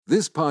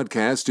This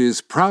podcast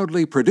is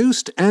proudly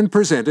produced and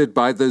presented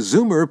by the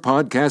Zoomer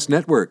Podcast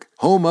Network,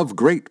 home of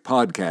great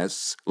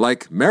podcasts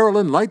like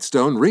Marilyn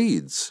Lightstone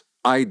Reads,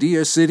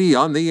 Idea City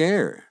on the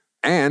Air,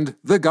 and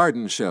The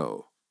Garden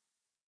Show.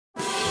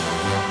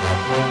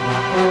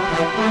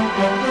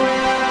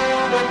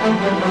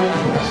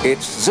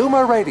 It's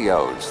Zoomer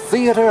Radio's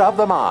Theater of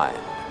the Mind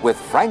with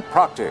Frank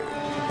Proctor.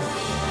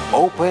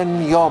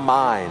 Open your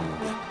mind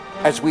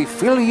as we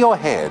fill your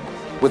head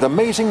with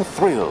amazing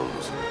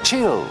thrills,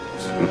 chills,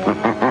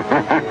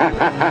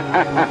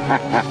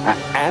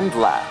 and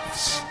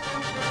laughs.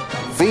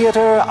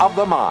 Theater of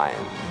the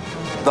Mind.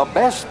 The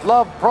best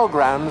love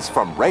programs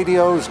from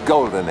radio's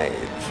golden age.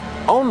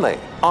 Only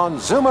on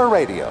Zoomer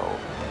Radio.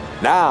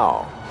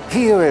 Now,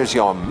 here is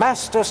your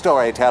master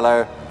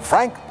storyteller,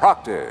 Frank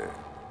Proctor.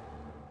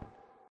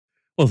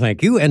 Well,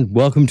 thank you, and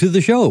welcome to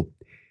the show.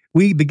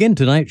 We begin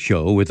tonight's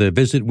show with a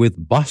visit with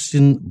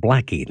Boston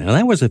Blackie. Now,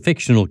 that was a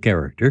fictional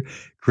character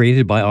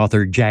created by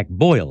author Jack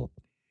Boyle.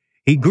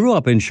 He grew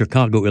up in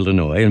Chicago,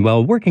 Illinois, and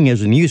while working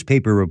as a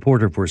newspaper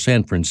reporter for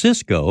San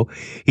Francisco,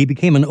 he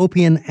became an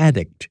opium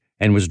addict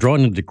and was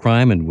drawn into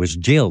crime and was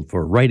jailed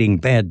for writing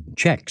bad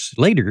checks.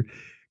 Later,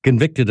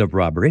 convicted of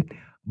robbery,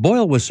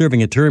 Boyle was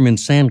serving a term in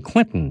San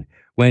Quentin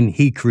when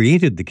he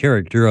created the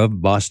character of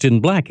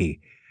Boston Blackie.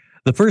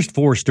 The first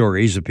 4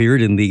 stories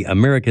appeared in the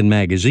American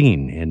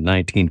Magazine in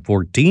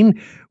 1914,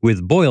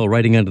 with Boyle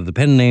writing under the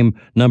pen name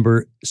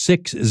number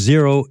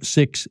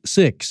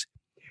 6066.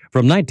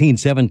 From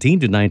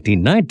 1917 to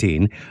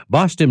 1919,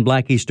 Boston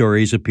Blackie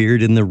stories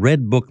appeared in the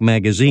Red Book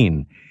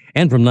magazine,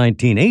 and from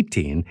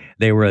 1918,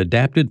 they were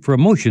adapted for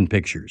motion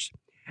pictures.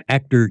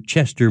 Actor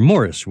Chester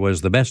Morris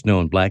was the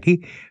best-known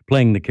Blackie,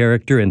 playing the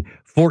character in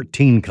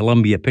 14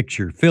 Columbia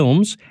Picture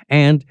films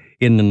and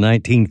in the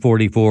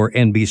 1944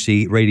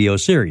 NBC radio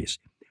series.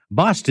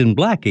 Boston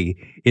Blackie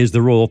is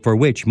the role for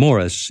which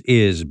Morris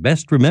is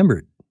best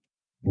remembered.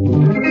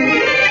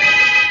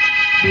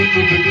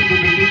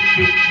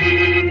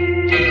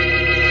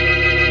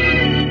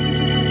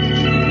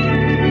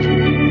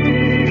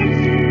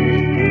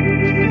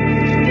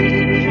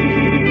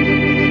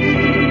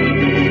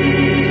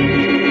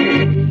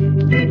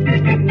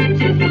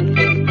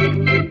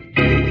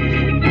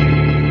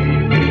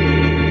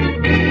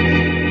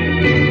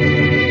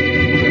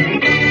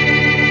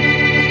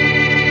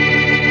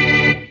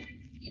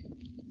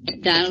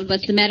 Donald,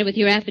 what's the matter with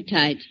your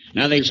appetite?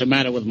 Nothing's the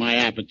matter with my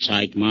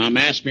appetite, Mom.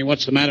 Ask me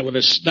what's the matter with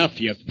the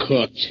stuff you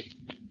cooked.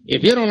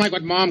 If you don't like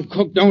what Mom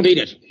cooked, don't eat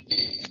it.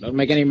 Don't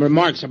make any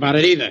remarks about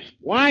it either.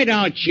 Why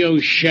don't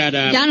you shut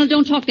up? Donald,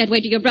 don't talk that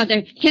way to your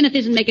brother. Kenneth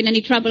isn't making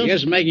any trouble. He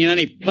isn't making it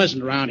any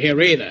pleasant around here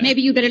either.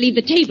 Maybe you better leave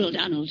the table,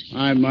 Donald.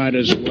 I might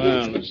as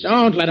well.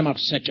 Don't let him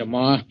upset you,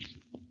 Ma.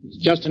 He's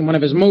just in one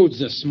of his moods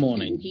this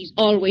morning. He's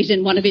always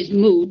in one of his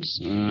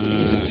moods.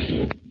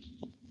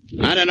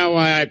 I don't know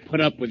why I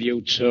put up with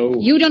you two.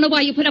 You don't know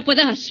why you put up with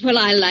us. Well,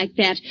 I like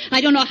that. I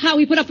don't know how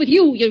we put up with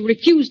you. You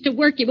refuse to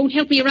work. You won't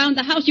help me around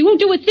the house. You won't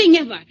do a thing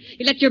ever.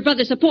 You let your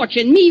brother support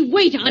you and me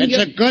wait on you. It's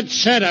a good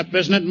setup,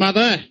 isn't it,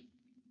 Mother?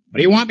 But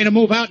do you want me to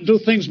move out and do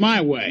things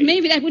my way?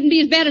 Maybe that wouldn't be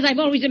as bad as I've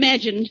always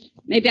imagined.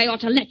 Maybe I ought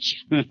to let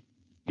you.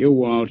 You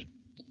won't.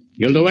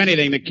 You'll do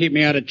anything to keep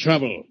me out of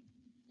trouble.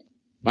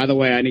 By the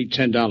way, I need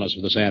 $10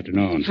 for this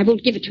afternoon. I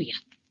won't give it to you.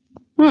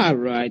 All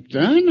right,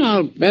 then.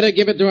 I'll better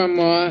give it to him,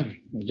 Ma.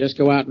 We'll just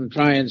go out and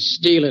try and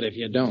steal it if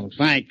you don't.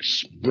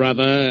 Thanks,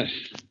 brother.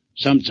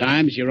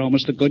 Sometimes you're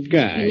almost a good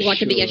guy. You ought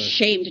to be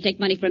ashamed to take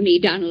money from me,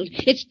 Donald.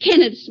 It's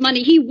Kenneth's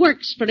money. He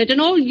works for it,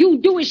 and all you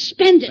do is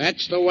spend it.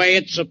 That's the way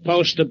it's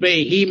supposed to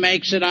be. He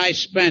makes it, I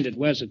spend it.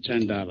 Where's the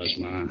 $10,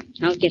 Ma?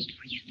 I'll get it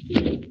for you.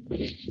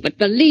 But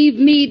believe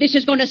me, this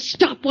is going to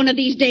stop one of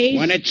these days.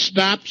 When it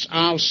stops,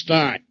 I'll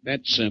start.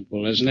 That's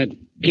simple, isn't it?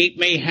 Keep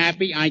me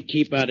happy, I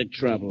keep out of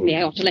trouble. Maybe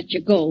I ought to let you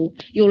go.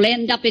 You'll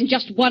end up in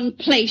just one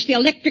place, the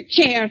electric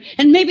chair,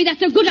 and maybe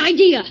that's a good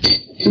idea.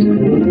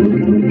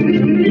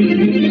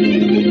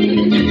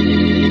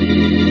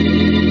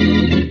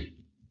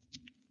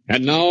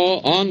 And now,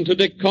 on to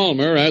Dick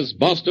Calmer as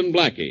Boston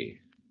Blackie.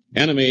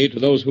 Enemy to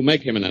those who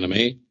make him an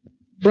enemy.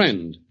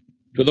 Friend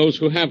to those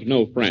who have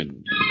no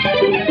friend.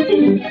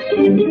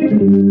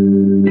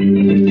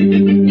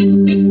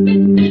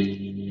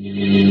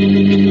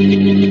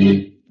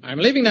 I'm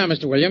leaving now,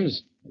 Mr.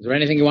 Williams. Is there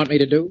anything you want me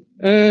to do?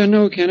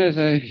 No, Kenneth.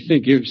 I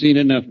think you've seen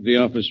enough of the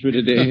office for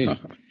today.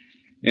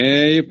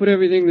 You put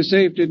everything in the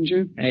safe, didn't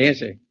you? Yes,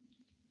 sir.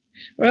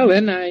 Well,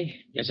 then, I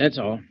guess that's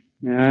all.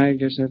 I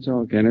guess that's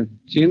all, Kenneth.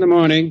 See you in the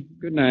morning.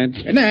 Good night.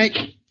 Good night.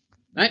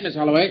 Night, Miss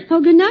Holloway. Oh,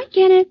 good night,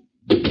 Kenneth.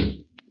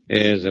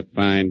 There's a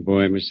fine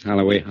boy, Miss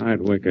Holloway.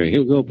 Hard worker.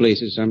 He'll go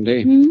places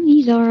someday.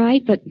 He's all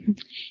right, but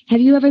have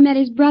you ever met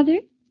his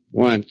brother?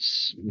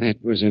 Once.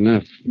 That was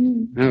enough.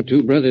 How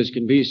 2 brothers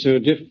can be so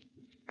different.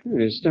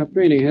 It's stopped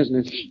raining,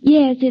 hasn't it?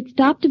 Yes, it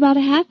stopped about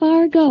a half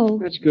hour ago.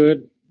 That's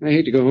good. I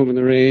hate to go home in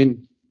the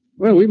rain.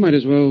 Well, we might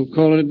as well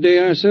call it a day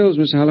ourselves,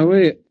 Miss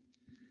Holloway.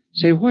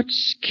 Say,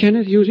 what's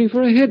Kenneth using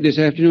for a head this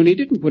afternoon? He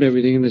didn't put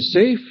everything in the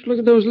safe. Look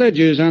at those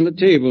ledgers on the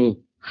table.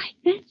 Why,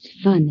 that's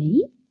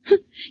funny.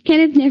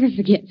 Kenneth never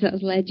forgets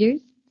those ledgers.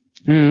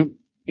 Yeah,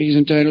 he's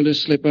entitled to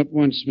slip up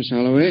once, Miss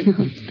Holloway.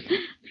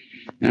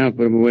 I'll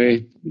put him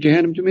away. Would you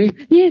hand him to me?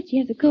 Yes,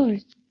 of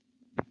course.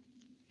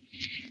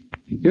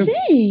 Thank you.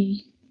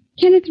 Say,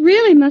 Kenneth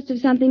really must have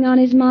something on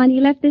his mind. He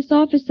left this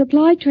office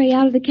supply tray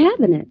out of the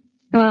cabinet.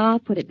 Oh, I'll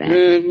put it back.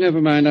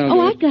 Never mind, I'll do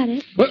I it. got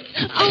it. What?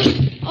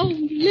 Oh,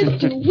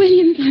 Mr.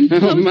 Williams, I'm so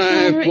sorry.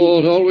 My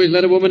fault. Always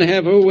let a woman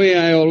have her way,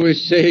 I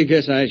always say.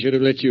 Guess I should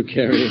have let you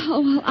carry it.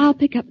 Oh, well, I'll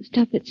pick up the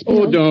stuff that's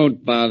spilled. Oh,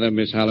 don't bother,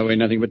 Miss Holloway.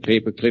 Nothing but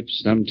paper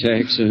clips,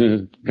 thumbtacks,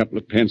 a couple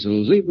of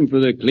pencils. Leave them for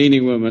the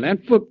cleaning woman.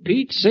 And for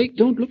Pete's sake,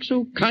 don't look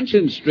so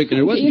conscience-stricken.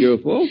 It wasn't your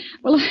fault.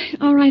 Well,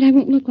 all right, I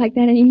won't look like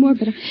that anymore,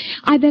 but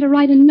I better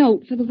write a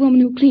note for the woman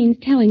who cleans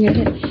telling her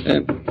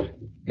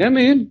that... Come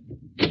in.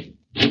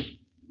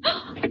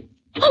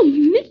 Oh,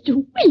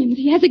 Mr. Williams,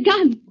 he has a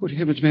gun. Good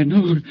heavens, man,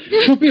 no.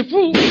 Don't be a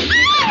fool.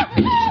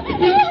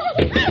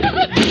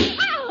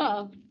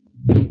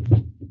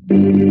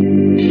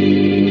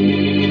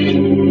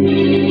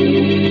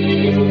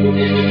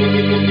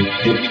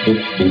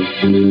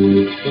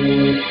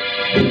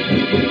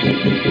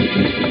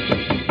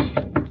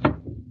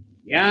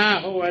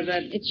 Yeah, who was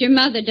it? It's your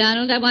mother,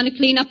 Donald. I want to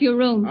clean up your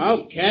room.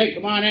 Okay,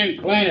 come on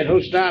in, clean it.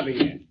 Who's stopping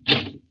you?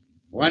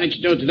 Why didn't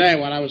you do it today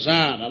while I was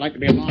out? I'd like to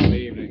be alone in the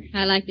evening.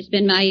 I like to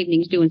spend my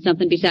evenings doing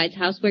something besides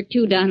housework,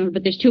 too, Donald,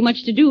 but there's too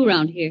much to do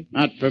around here.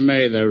 Not for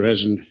me, there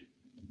isn't.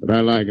 But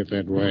I like it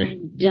that way.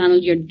 Oh,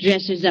 Donald, your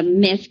dresser's a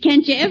mess.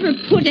 Can't you ever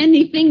put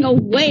anything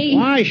away?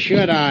 Why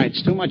should I?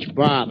 It's too much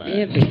bother.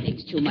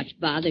 Everything's too much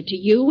bother to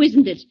you,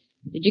 isn't it?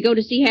 Did you go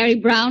to see Harry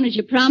Brown as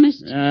you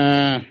promised?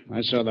 I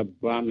saw the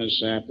bum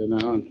this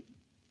afternoon.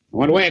 I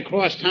went way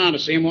across town to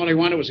see him. All he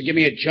wanted was to give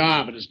me a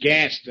job at his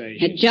gas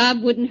station. A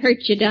job wouldn't hurt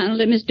you,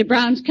 Donald, and Mr.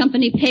 Brown's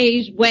company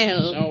pays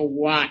well. So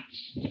what?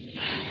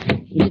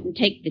 You didn't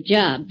take the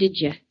job, did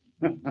you?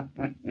 Are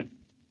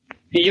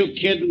you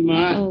kidding,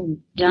 Ma? Oh,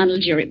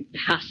 Donald, you're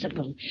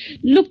impossible.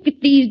 Look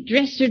at these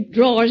dresser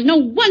drawers. No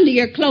wonder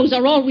your clothes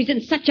are always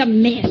in such a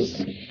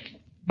mess.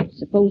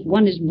 Suppose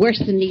one is worse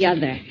than the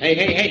other.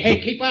 Hey,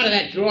 keep out of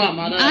that drawer,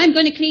 Mother. I'm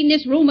going to clean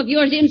this room of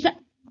yours inside.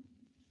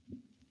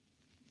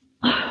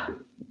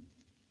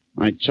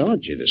 I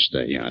told you to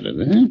stay out of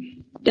there.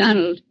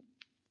 Donald,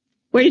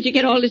 where did you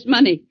get all this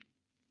money?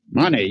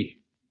 Money?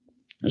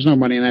 There's no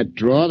money in that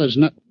drawer. There's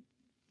no...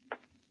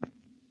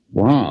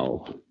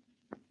 Wow.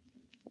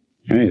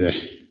 Hey,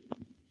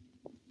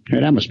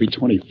 that must be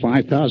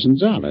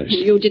 $25,000.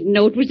 You didn't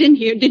know it was in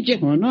here, did you?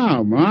 Oh,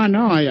 no, Ma,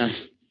 no.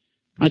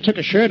 I took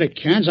a shirt at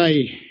Ken's. I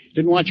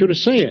didn't want you to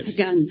see it. A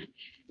gun.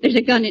 There's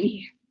a gun in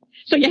here.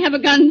 So you have a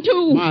gun,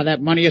 too. Ma,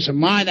 that money isn't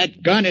mine.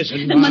 That gun isn't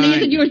mine. The money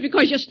isn't yours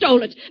because you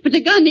stole it. But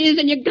the gun is,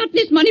 and you got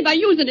this money by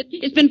using it.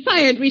 It's been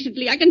fired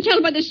recently. I can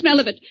tell by the smell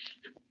of it.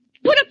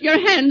 Put up your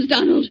hands,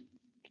 Donald.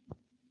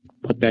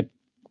 Put that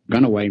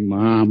gun away,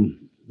 Mom.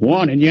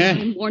 Warning you.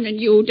 I'm warning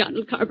you,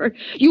 Donald Carver.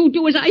 You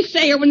do as I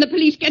say, or when the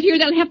police get here,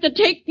 they'll have to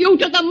take you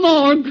to the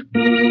morgue.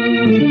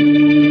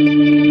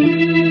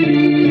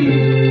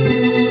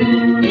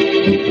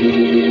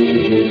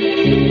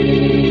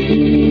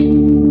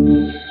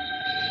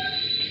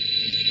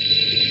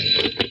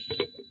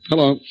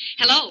 Hello.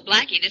 Hello,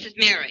 Blackie. This is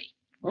Mary.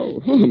 Oh,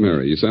 hello,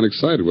 Mary. You sound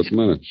excited. What's the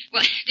matter?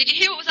 Well, did you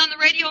hear what was on the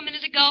radio a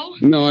minute ago?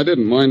 No, I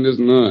didn't. Mine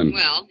isn't on.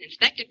 Well,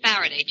 Inspector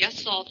Faraday just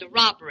solved a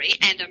robbery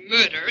and a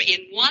murder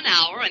in 1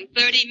 hour and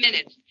 30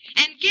 minutes.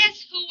 And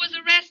guess who was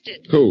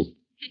arrested? Who?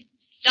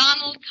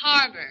 Donald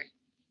Carver.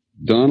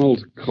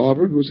 Donald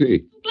Carver? Who's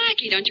he? Oh,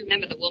 Blackie, don't you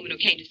remember the woman who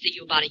came to see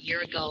you about a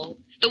year ago?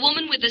 The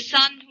woman with the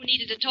son who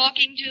needed a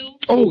talking to?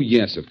 Oh,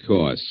 yes, of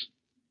course.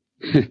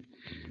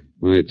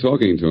 My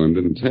talking to him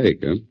didn't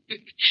take, huh?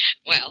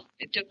 Well,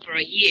 it took for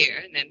a year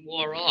and then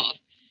wore off.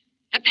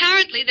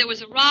 Apparently, there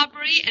was a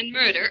robbery and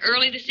murder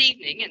early this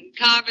evening, and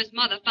Carver's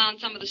mother found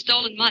some of the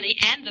stolen money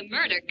and the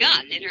murder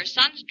gun in her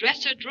son's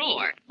dresser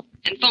drawer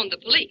and phoned the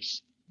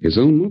police. His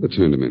own mother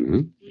turned him in, huh?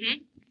 Mm-hmm.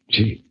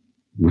 Gee,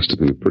 must have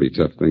been a pretty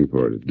tough thing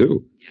for her to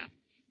do. Yeah.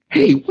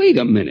 Hey, wait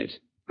a minute.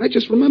 I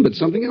just remembered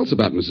something else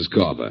about Mrs.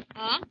 Carver.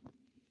 Huh?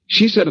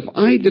 She said if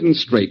I didn't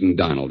straighten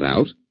Donald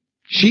out,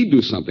 she'd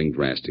do something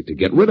drastic to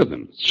get rid of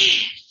him.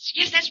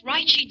 Yes, that's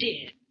right, she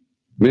did.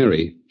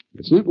 Mary,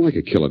 it's not like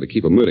a killer to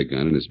keep a murder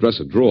gun in his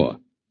dresser drawer.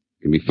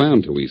 It can be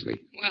found too easily.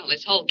 Well,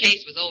 this whole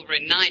case was over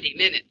in 90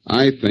 minutes.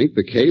 I think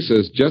the case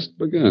has just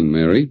begun,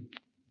 Mary.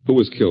 Who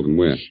was killed and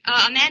where?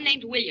 A man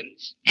named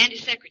Williams and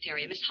his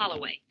secretary, Miss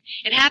Holloway.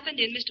 It happened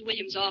in Mr.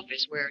 Williams'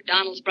 office where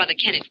Donald's brother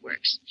Kenneth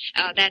works.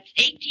 That's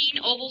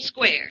 18 Oval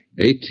Square.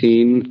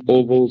 18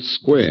 Oval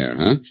Square,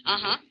 huh?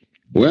 Uh-huh.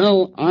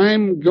 Well,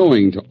 I'm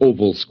going to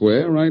Oval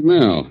Square right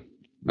now.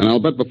 And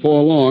I'll bet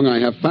before long I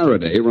have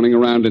Faraday running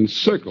around in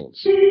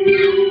circles.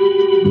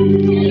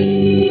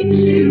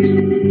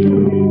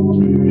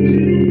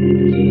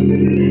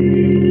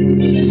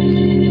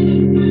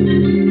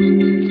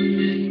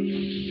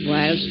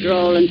 Well, while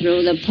strolling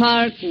through the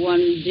park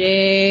one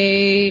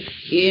day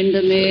in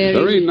the merry...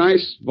 Very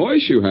nice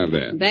voice you have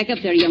there. Back up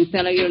there, young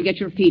fella. You'll get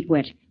your feet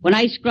wet. When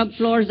I scrub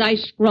floors, I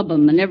scrub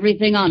 'em and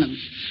everything on 'em.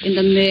 In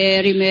the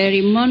merry,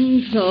 merry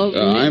month of...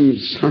 I'm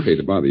sorry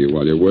to bother you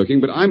while you're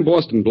working, but I'm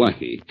Boston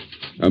Blackie.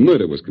 A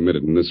murder was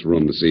committed in this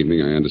room this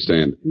evening, I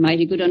understand.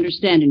 Mighty good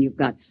understanding you've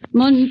got.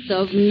 Month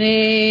of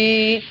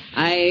May,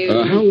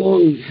 How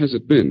long has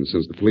it been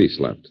since the police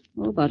left?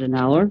 Oh, about an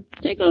hour.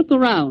 Take a look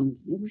around.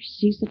 Ever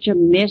see such a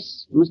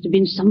mess? Must have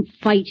been some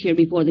fight here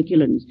before the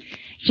killings.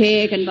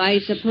 Taken by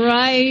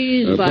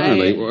surprise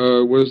Finally,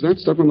 was that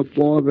stuff on the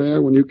floor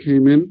there when you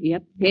came in?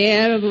 Yep,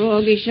 pair of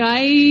roguish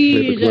eyes.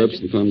 Paper clips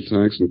and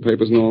thumbtacks and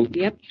papers and all?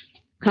 Yep.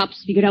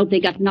 Cops figured out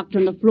they got knocked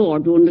on the floor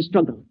during the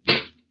struggle.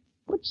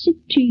 What's it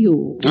to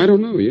you? I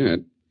don't know yet.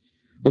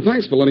 Well,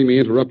 thanks for letting me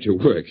interrupt your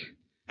work.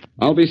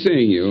 I'll be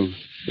seeing you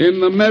in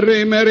the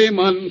merry, merry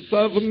month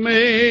of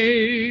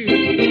May.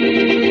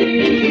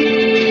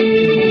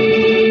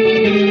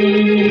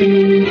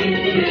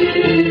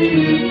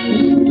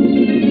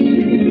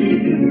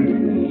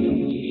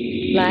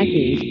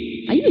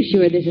 Blackie, are you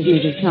sure this is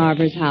Mrs.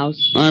 Carver's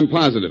house? I'm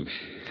positive.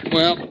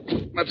 Well,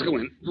 let's go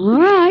in. All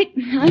right,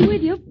 I'm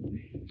with you.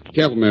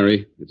 Careful,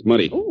 Mary. It's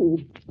muddy. Oh,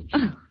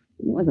 it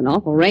was an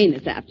awful rain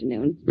this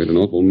afternoon. Made an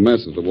awful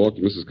mess as I walked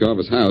to Mrs.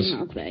 Carver's house.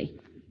 I'll say.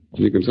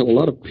 You can tell a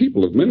lot of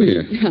people have been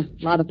here. A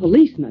lot of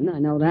policemen, I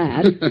know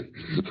that.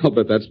 I'll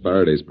bet that's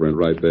Faraday's print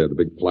right there, the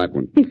big flat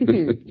one.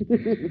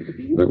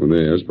 That one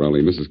there is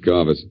probably Mrs.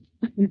 Carver's.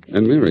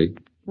 And Mary,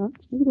 look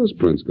at those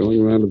prints going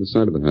around to the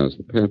side of the house,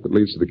 the path that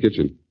leads to the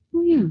kitchen.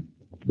 Oh, yeah.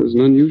 There's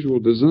an unusual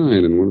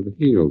design in one of the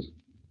heels.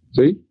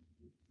 See?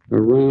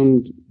 A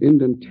round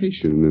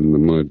indentation in the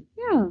mud.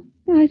 Yeah,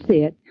 I see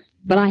it.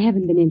 But I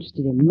haven't been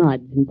interested in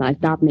mud since I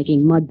stopped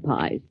making mud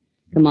pies.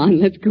 Come on,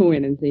 let's go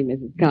in and see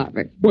Mrs.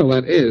 Carver. Well,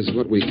 that is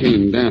what we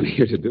came down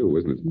here to do,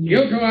 isn't it?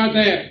 You go out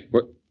there.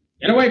 What?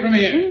 Get away from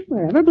here.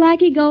 Wherever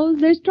Blackie goes,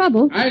 there's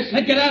trouble. I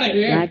said get out of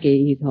here.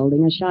 Blackie, he's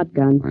holding a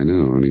shotgun. I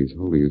know, and he's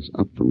holding us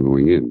up from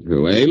going in,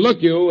 too. Hey,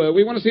 look, you.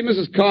 We want to see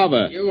Mrs.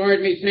 Carver. You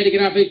heard me say to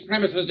get off these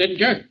premises, didn't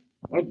you?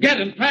 Well, get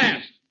him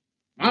fast.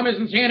 Mom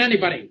isn't seeing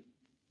anybody.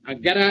 Now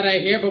get out of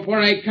here before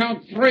I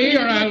count 3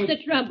 or I'll... What's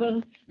the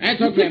trouble? That's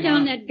okay, Put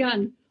down Mom. that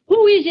gun.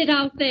 Who is it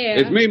out there?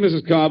 It's me,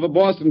 Mrs. Carver,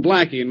 Boston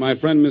Blackie, and my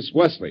friend Miss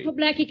Wesley. Oh,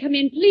 Blackie, come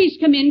in. Please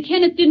come in.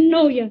 Kenneth didn't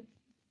know you.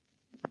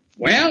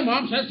 Well,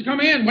 Mom says to come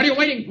in. What are you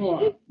waiting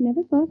for?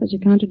 Never saw such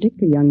a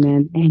contradictory young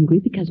man. Angry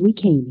because we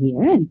came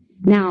here, and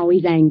now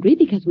he's angry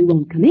because we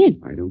won't come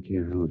in. I don't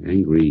care how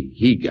angry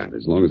he got,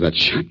 as long as that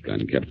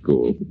shotgun kept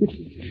cool.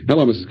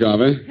 Hello, Mrs.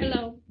 Carver.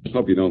 Hello.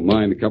 Hope you don't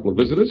mind a couple of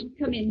visitors.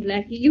 Come in,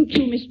 Blackie. You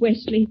too, Miss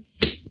Wesley.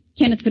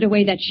 Kenneth put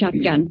away that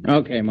shotgun.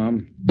 Okay,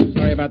 Mom.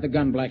 Sorry about the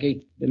gun,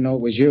 Blackie. Didn't know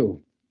it was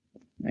you.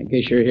 I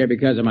guess you're here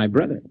because of my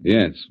brother.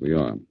 Yes, we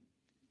are.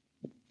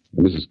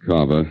 Mrs.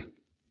 Carver,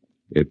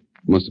 it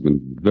must have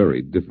been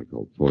very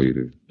difficult for you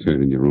to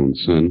turn in your own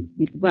son.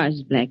 It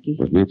was, Blackie.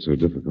 But not so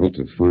difficult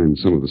to find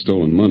some of the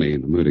stolen money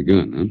in the murder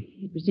gun, huh?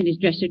 It was in his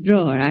dresser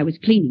drawer. I was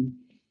cleaning.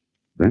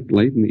 That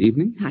late in the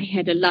evening? I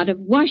had a lot of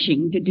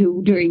washing to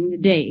do during the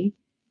day.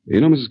 You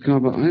know, Mrs.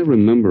 Carver, I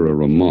remember a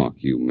remark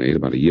you made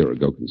about a year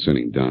ago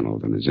concerning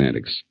Donald and his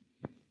antics.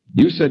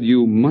 You said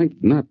you might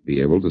not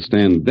be able to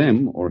stand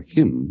them or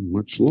him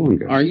much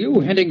longer. Are you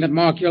hinting that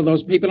Ma killed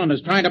those people and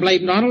is trying to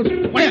blame Donald?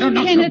 Why, I don't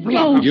know. Kenneth,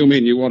 go. You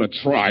mean you ought to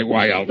try?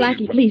 Why, I'll...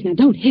 Blackie, please, now,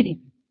 don't hit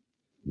him.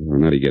 Whether or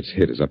not he gets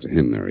hit is up to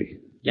him, Mary.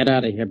 Get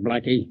out of here,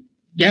 Blackie.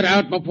 Get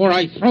out before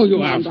I throw you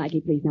Come out. on,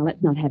 Blackie, please, now,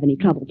 let's not have any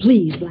trouble.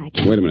 Please,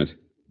 Blackie. Wait a minute.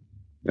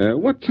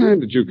 What time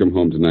did you come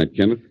home tonight,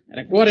 Kenneth?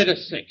 At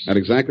 5:45. At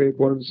exactly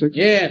 5:45?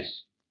 Yes.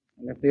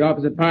 I left the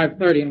office at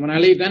 5:30, and when I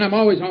leave then, I'm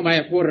always home by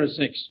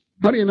 5:45.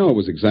 How do you know it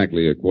was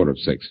exactly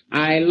 5:45?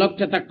 I looked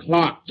at the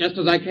clock just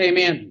as I came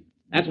in.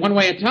 That's one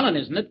way of telling,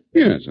 isn't it?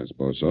 Yes, I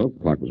suppose so.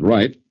 The clock was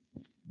right.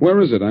 Where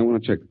is it? I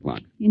want to check the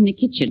clock. In the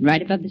kitchen,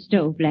 right above the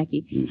stove,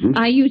 Blackie. Mm-hmm.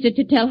 I use it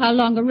to tell how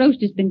long a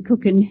roast has been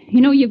cooking. You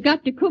know, you've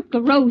got to cook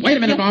a roast. Wait a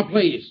minute, Mom,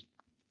 please.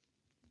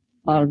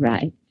 All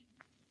right.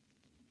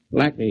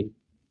 Blackie,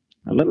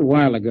 a little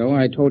while ago,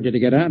 I told you to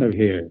get out of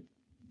here.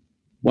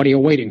 What are you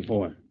waiting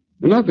for?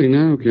 Nothing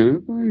now,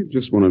 Kenneth. I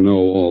just want to know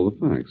all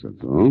the facts,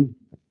 that's all.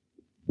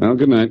 Well,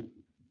 good night.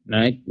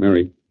 Night.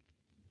 Mary.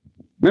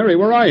 Mary,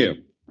 where are you?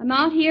 I'm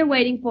out here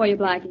waiting for you,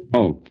 Blackie.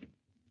 Oh.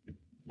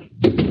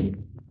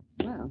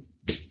 Well,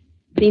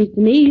 seems to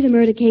me the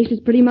murder case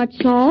is pretty much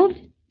solved.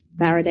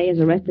 Faraday has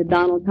arrested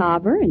Donald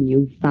Carver, and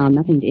you've found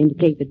nothing to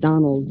indicate that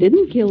Donald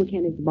didn't kill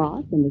Kenneth's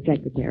boss and the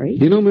secretary.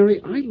 You know,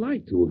 Mary, I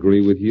like to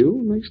agree with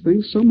you. It makes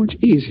things so much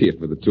easier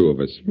for the two of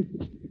us.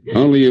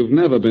 Only you've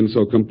never been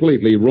so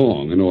completely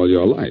wrong in all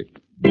your life.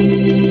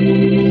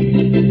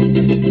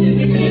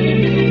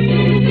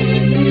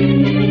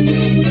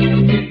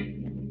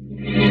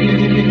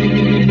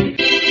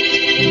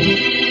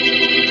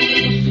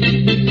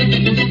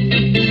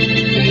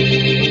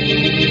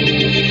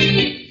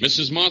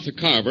 Mrs. Martha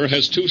Carver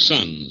has 2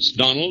 sons,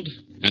 Donald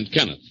and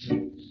Kenneth.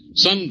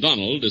 Son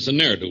Donald is a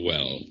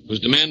ne'er-do-well, whose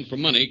demand for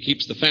money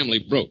keeps the family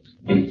broke.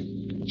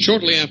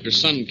 Shortly after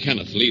son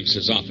Kenneth leaves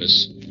his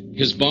office,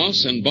 his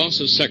boss and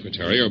boss's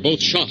secretary are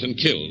both shot and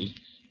killed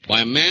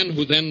by a man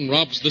who then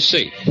robs the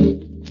safe.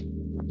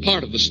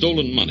 Part of the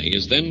stolen money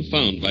is then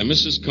found by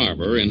Mrs.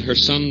 Carver in her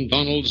son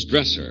Donald's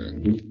dresser.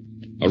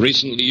 A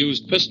recently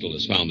used pistol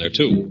is found there,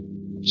 too.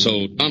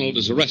 So Donald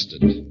is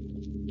arrested.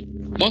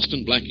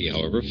 Boston Blackie,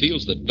 however,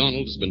 feels that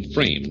Donald has been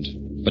framed,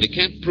 but he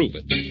can't prove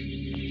it.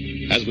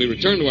 As we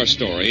return to our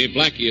story,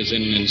 Blackie is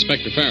in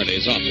Inspector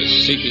Faraday's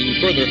office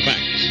seeking further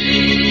facts.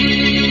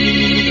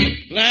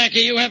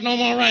 Blackie, you have no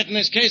more right in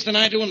this case than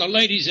I do in the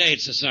Ladies'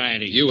 Aid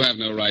Society. You have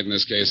no right in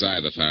this case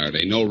either,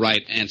 Faraday. No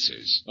right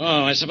answers.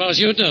 Oh, I suppose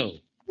you do.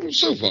 Well,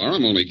 so far,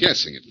 I'm only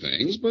guessing at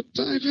things, but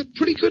I've had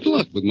pretty good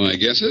luck with my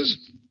guesses.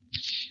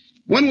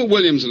 When were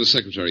Williams and his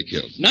secretary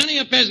killed? None of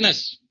your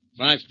business.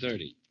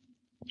 5:30.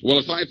 Well,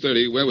 at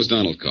 5:30, where was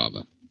Donald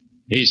Carver?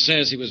 He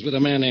says he was with a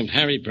man named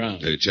Harry Brown.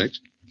 Had he checked?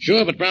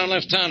 Sure, but Brown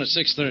left town at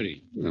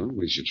 6:30. Well, at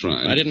least you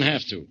tried. I didn't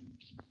have to.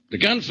 The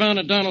gun found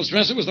in Donald's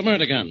dresser was the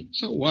murder gun.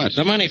 So what?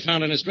 The money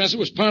found in his dresser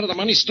was part of the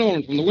money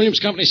stolen from the Williams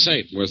Company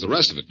safe. Where's the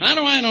rest of it? How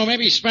do I know?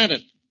 Maybe he spent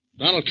it.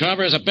 Donald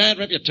Carver has a bad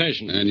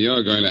reputation. And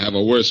you're going to have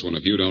a worse one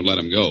if you don't let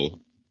him go.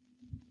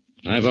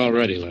 I've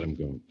already let him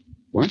go.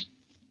 What?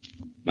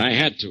 I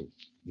had to,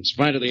 in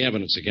spite of the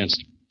evidence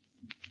against him.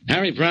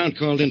 Harry Brown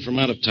called in from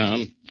out of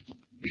town,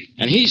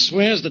 and he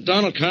swears that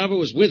Donald Carver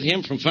was with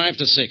him from 5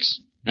 to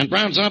 6. And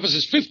Brown's office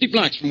is 50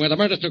 blocks from where the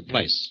murder took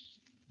place.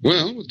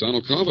 Well, with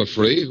Donald Carver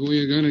free, who are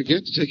you going to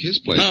get to take his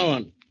place? No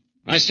one.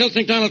 I still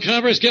think Donald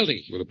Carver is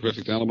guilty. With a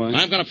perfect alibi?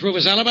 I'm going to prove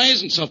his alibi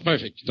isn't so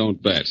perfect.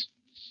 Don't bet.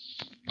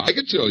 I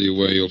could tell you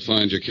where you'll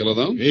find your killer,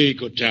 though. He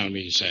could tell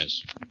me, he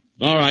says.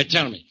 All right,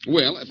 tell me.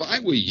 Well, if I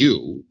were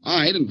you,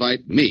 I'd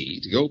invite me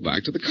to go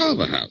back to the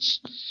Carver house.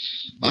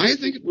 I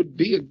think it would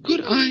be a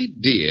good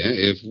idea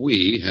if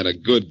we had a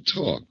good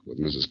talk with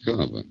Mrs.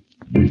 Carver.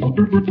 Well,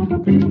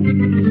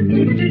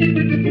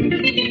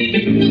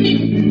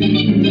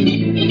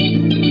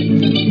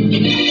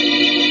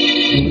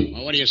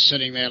 what are you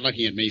sitting there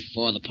looking at me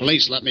for? The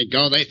police let me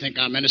go. They think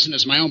I'm innocent.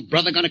 Is my own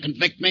brother going to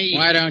convict me?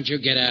 Why don't you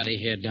get out of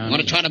here, Donald?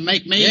 Want to try to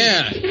make me?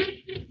 Yeah.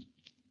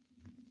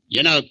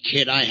 You know,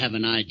 kid, I have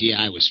an idea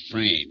I was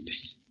framed.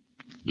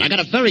 And I got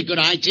a very good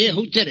idea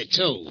who did it,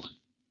 too.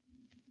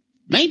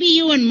 Maybe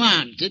you and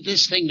Mom did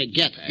this thing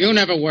together. You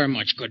never were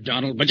much good,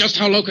 Donald, but just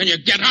how low can you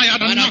get? I ought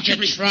to Why knock don't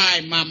you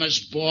try, Mama's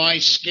boy?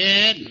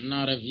 Scared?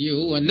 Not of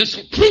you, and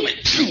this'll prove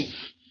it.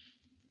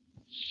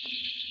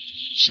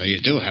 So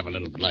you do have a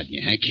little blood in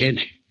you, huh,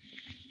 kid?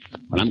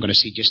 Well, I'm going to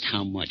see just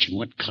how much and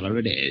what color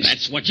it is.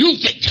 That's what you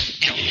think.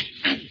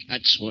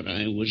 That's what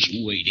I was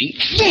waiting.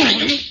 All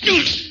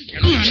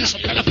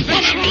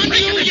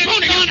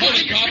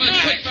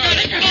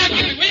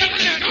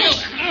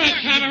right,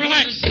 Carver,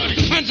 relax.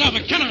 Hands off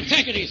it. Come on,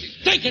 take it easy.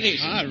 Take it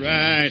easy. All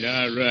right.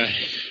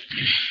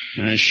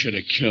 I should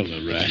have killed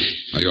the rat.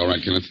 Are you all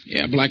right, Kenneth?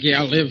 Yeah, Blackie,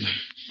 I'll live.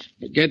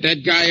 But get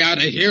that guy out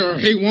of here or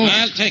he won't.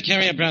 I'll take care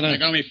of you, brother.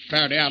 Let me,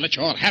 Faraday. I'll let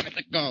you all have it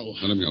to go.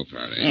 Let him go,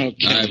 Faraday.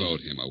 Okay. I've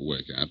owed him a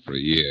workout for a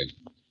year.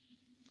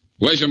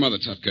 Where's your mother,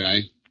 tough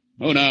guy?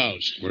 Who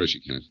knows? Where is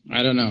she, Kenneth?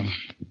 I don't know.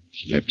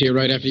 She left here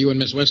right after you and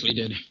Miss Wesley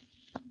did.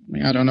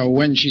 I don't know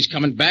when she's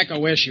coming back or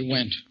where she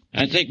went.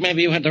 I think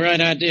maybe you had the right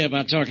idea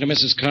about talking to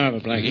Mrs. Carver,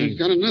 Blackie. I've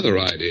got another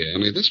idea,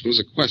 only this one's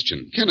a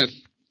question. Kenneth,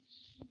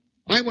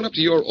 I went up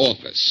to your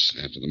office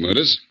after the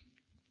murders.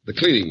 The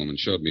cleaning woman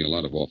showed me a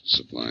lot of office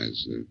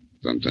supplies.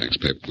 Thumbtacks,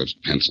 paper clips,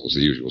 pencils,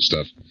 the usual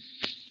stuff.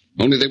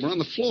 Only they were on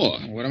the floor.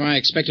 What am I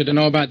expected to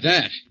know about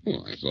that?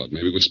 Well, I thought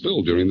maybe it was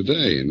spilled during the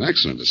day. An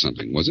accident or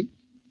something, was it?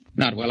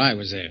 Not while I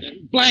was there.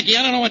 Blackie,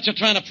 I don't know what you're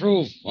trying to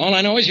prove. All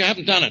I know is you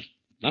haven't done it.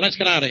 Now let's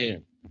get out of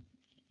here.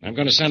 I'm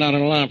going to send out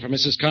an alarm for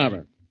Mrs.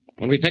 Carver.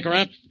 When we pick her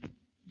up,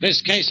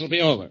 this case will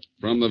be over.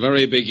 From the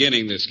very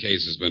beginning, this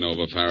case has been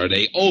over,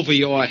 Faraday. Over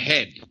your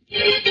head.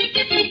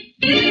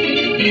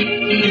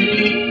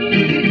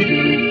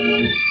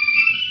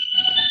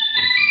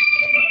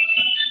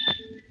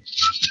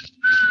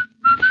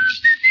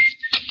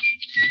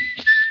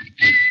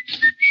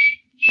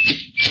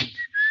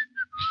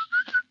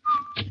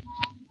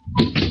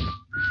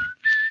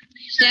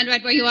 Stand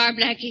right where you are,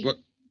 Blackie. What?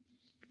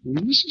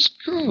 Mrs.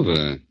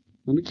 Carver,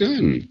 and a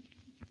gun.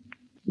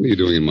 What are you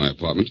doing in my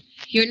apartment?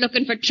 You're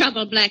looking for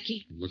trouble,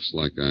 Blackie. Looks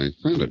like I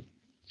found it.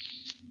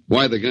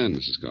 Why the gun,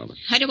 Mrs. Carver?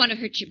 I don't want to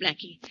hurt you,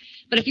 Blackie.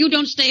 But if you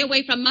don't stay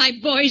away from my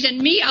boys and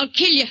me, I'll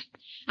kill you.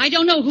 I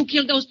don't know who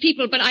killed those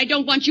people, but I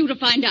don't want you to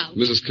find out.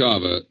 Mrs.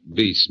 Carver,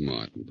 be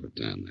smart and put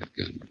down that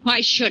gun.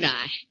 Why should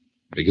I?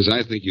 Because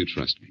I think you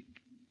trust me.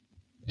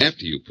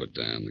 After you put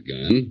down the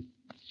gun,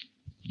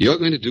 you're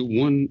going to do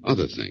one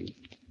other thing.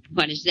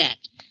 What is that?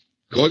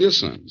 Call your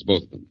sons,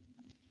 both of them.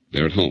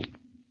 They're at home.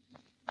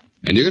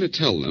 And you're going to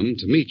tell them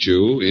to meet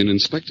you in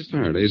Inspector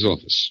Faraday's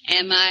office.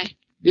 Am I?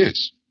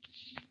 Yes.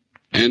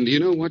 And do you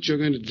know what you're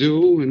going to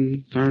do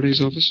in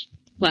Faraday's office?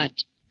 What?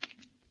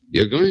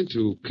 You're going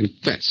to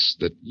confess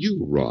that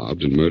you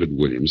robbed and murdered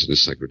Williams and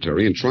his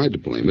secretary and tried to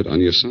blame it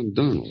on your son,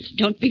 Donald.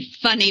 Don't be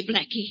funny,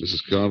 Blackie.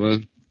 Mrs. Carver,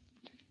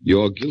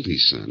 your guilty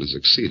son has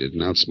succeeded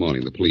in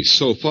outsmarting the police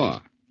so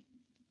far.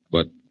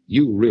 But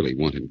you really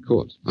want him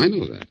caught. I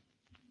know that.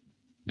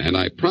 And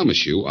I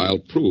promise you I'll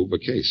prove a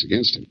case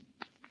against him.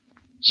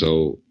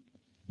 So,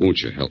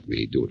 won't you help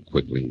me do it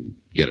quickly and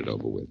get it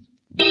over with?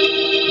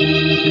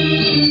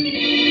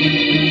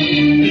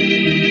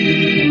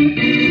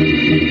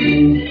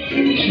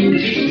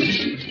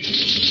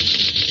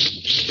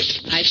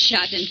 I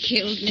shot and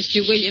killed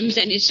Mr. Williams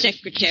and his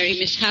secretary,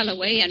 Miss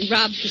Holloway, and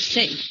robbed the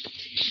safe.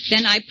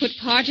 Then I put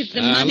part of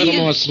the money... A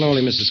little more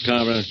slowly, Mrs.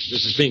 Carver.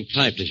 This is being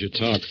typed as you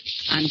talk.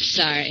 I'm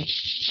sorry.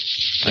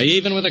 Are you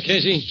even with her,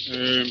 Casey?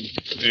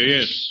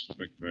 Yes,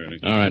 Faraday.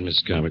 All right,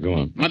 Mrs. Carver, go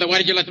on. Mother, why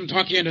did you let them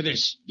talk you into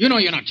this? You know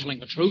you're not telling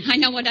the truth. I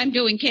know what I'm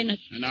doing, Kenneth.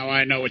 And now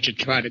I know what you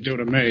tried to do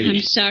to me. I'm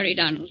sorry,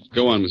 Donald.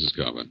 Go on, Mrs.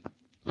 Carver.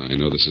 I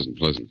know this isn't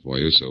pleasant for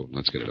you, so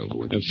let's get it over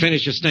with.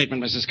 Finish your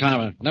statement, Mrs.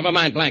 Carver. Never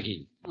mind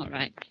Blackie. All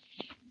right.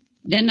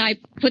 Then I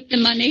put the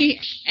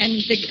money and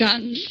the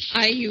gun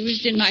I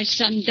used in my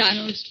son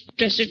Donald's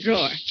dresser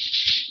drawer.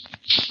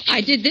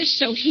 I did this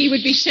so he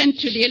would be sent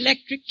to the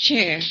electric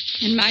chair,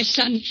 and my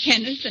son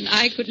Kenneth and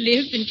I could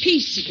live in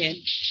peace again.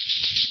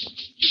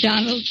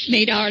 Donald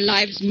made our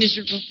lives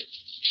miserable.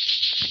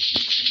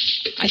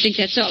 I think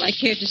that's all I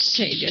care to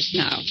say just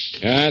now.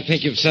 I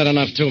think you've said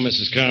enough, too,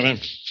 Mrs. Carver.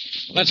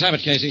 Let's have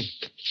it, Casey.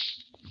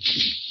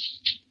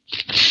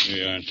 Here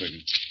you are, Inspector.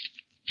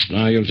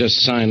 Now you'll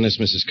just sign this,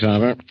 Mrs.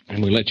 Carver,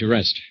 and we'll let you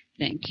rest.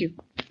 Thank you.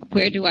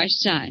 Where do I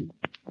sign?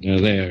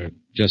 There,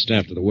 just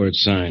after the word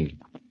signed.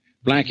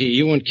 Blackie,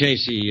 you and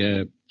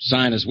Casey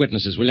sign as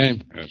witnesses, will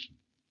you? Yes.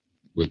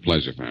 With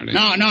pleasure, Faraday.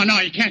 No,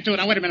 you can't do it.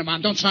 Now, wait a minute,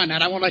 Mom. Don't sign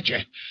that. I won't let you.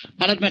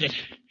 I'll admit it.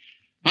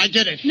 I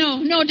did it.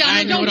 No, Donald,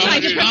 don't try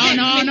to protect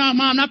me. No,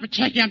 Mom, not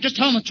protect you. I'm just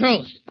telling the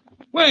truth.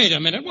 Wait a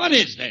minute. What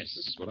is this?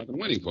 This is what I've been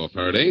waiting for,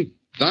 Faraday.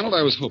 Donald,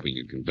 I was hoping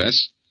you'd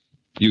confess.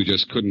 You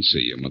just couldn't see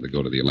your mother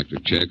go to the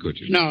electric chair, could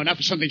you? No, not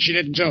for something she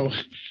didn't do.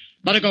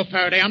 Let her go,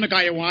 Faraday. I'm the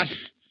guy you want.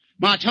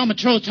 Ma, tell me the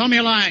truth. Tell me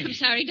you're lying. I'm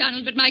sorry,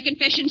 Donald, but my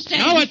confession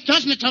stands. No, it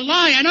doesn't. It's a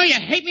lie. I know you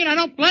hate me, and I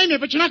don't blame you,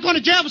 but you're not going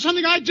to jail for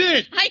something I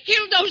did. I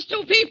killed those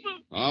two people.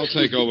 I'll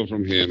take over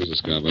from here,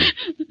 Mrs.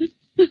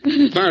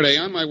 Carver. Faraday,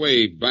 on my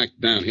way back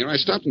down here, I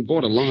stopped and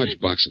bought a large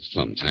box of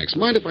thumbtacks.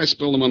 Mind if I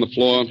spill them on the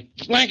floor?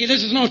 Blackie,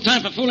 this is no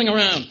time for fooling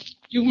around.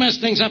 You've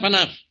messed things up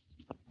enough.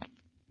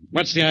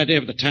 What's the idea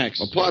of the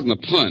tax? Well, pardon the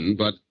pun,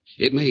 but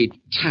it may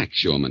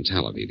tax your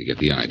mentality to get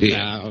the idea.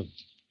 Now,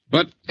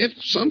 but if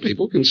some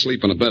people can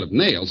sleep on a bed of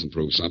nails and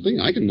prove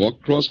something, I can walk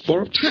across a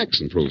floor of tacks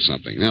and prove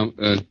something. Now,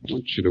 I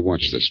want you to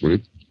watch this, will you?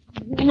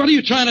 what are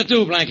you trying to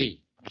do, Blackie?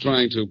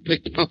 Trying to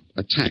pick up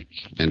a tack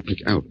and pick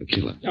out a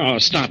killer. Oh,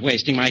 stop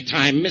wasting my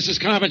time.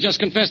 Mrs. Carver just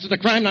confessed to the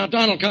crime. Now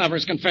Donald Carver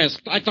has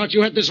confessed. I thought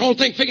you had this whole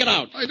thing figured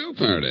out. I do,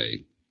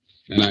 Faraday.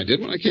 And I did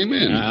when I came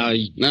in.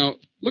 Now,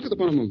 look at the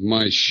bottom of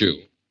my shoe.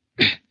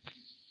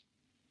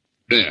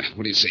 There,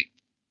 what do you see?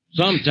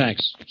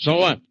 Thumbtacks. So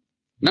what?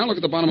 Now look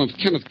at the bottom of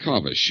Kenneth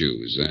Carver's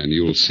shoes, and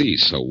you'll see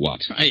so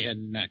what. Are you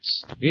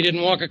nuts? He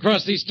didn't walk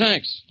across these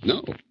tacks.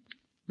 No.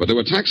 But there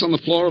were tacks on the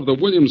floor of the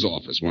Williams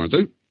office, weren't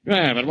there?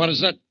 Yeah, but what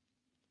is that?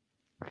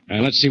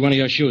 Let's see one of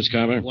your shoes,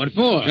 Carver. What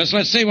for? Just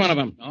let's see one of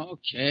them.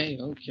 Okay.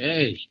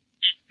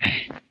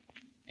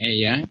 There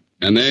you are.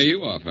 And there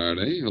you are,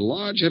 Faraday, a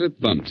large-headed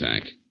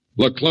thumbtack.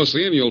 Look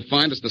closely, and you'll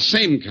find it's the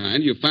same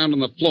kind you found on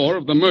the floor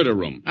of the murder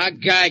room. A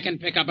guy can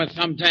pick up a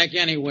thumbtack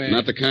anywhere.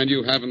 Not the kind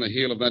you have in the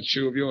heel of that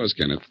shoe of yours,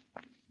 Kenneth.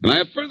 And I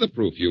have further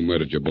proof you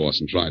murdered your boss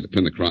and tried to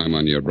pin the crime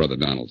on your brother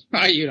Donald.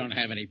 Why, you don't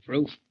have any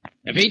proof.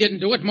 If he didn't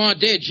do it, Ma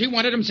did. She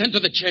wanted him sent to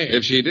the chair.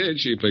 If she did,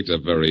 she picked a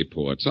very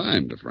poor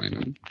time to frame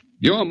him.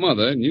 Your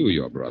mother knew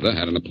your brother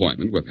had an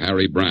appointment with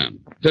Harry Brown,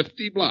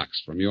 50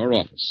 blocks from your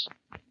office.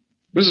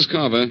 Mrs.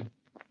 Carver,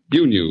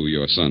 you knew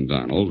your son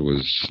Donald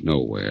was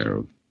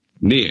nowhere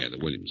near the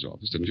Williams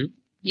office, didn't you?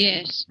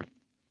 Yes.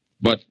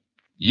 But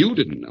you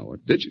didn't know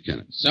it, did you,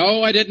 Kenneth?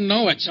 So I didn't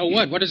know it. So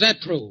what? What does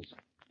that prove?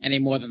 Any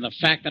more than the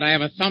fact that I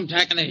have a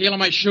thumbtack in the heel of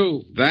my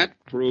shoe. That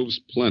proves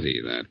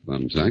plenty, that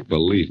thumbtack,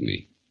 believe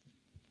me.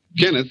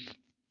 Kenneth,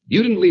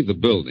 you didn't leave the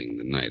building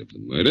the night of the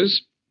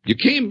murders. You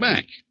came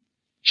back,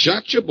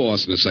 shot your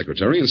boss and his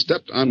secretary, and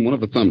stepped on one of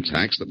the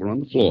thumbtacks that were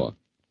on the floor.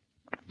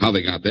 How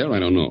they got there, I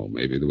don't know.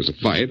 Maybe there was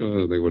a fight,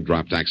 or they were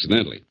dropped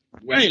accidentally.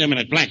 Wait a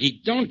minute,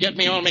 Blackie. Don't get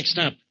me all mixed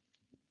up.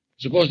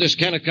 Suppose this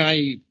Kenneth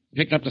guy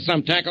picked up the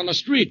thumbtack on the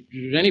street,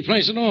 any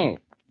place at all.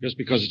 Just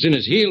because it's in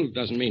his heel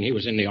doesn't mean he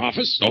was in the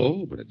office.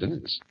 Oh, but it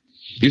does.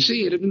 You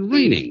see, it had been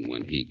raining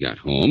when he got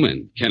home,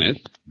 and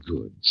Kenneth,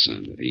 good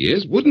son that he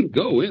is, wouldn't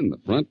go in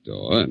the front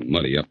door and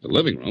muddy up the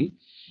living room.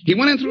 He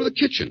went in through the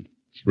kitchen.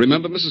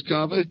 Remember, Mrs.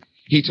 Carver?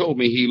 He told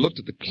me he looked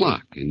at the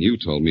clock, and you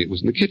told me it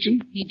was in the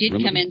kitchen. He did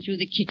come in through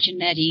the kitchen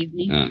that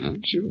evening. Uh-huh,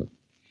 sure.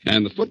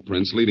 And the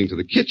footprints leading to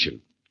the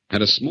kitchen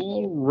had a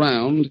small,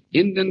 round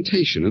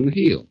indentation in the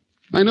heel.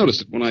 I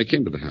noticed it when I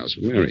came to the house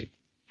with Mary.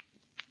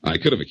 I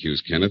could have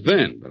accused Kenneth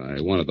then, but I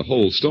wanted the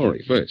whole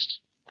story first.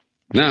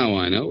 Now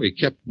I know he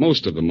kept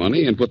most of the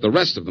money and put the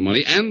rest of the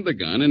money and the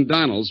gun in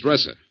Donald's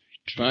dresser.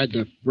 Tried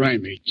to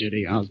frame me, did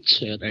he? I'll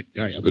tear that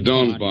guy up. But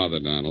don't bother,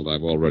 Donald.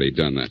 I've already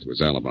done that to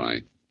his alibi.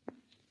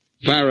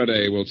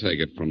 Faraday will take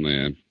it from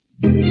there.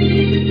 If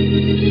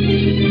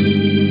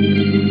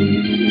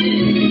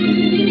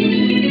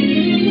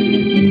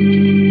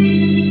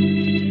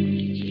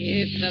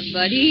a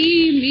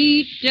buddy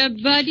meet a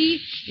buddy,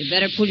 you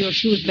better pull your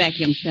shoes back,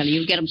 young fella.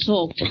 You'll get 'em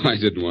soaked. Well, I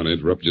didn't want to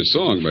interrupt your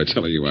song by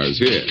telling you I was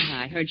here.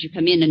 I heard you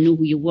come in and knew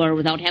who you were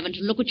without having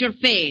to look at your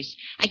face.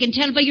 I can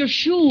tell by your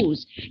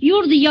shoes.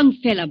 You're the young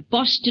fella,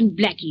 Boston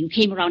Blackie, who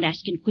came around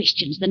asking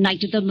questions the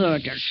night of the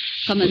murder.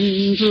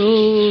 Coming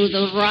through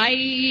the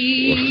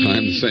right... Well,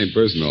 I'm the same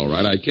person, all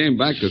right. I came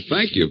back to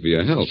thank you for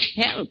your help.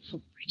 Help?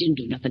 I didn't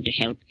do nothing to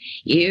help.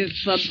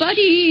 If a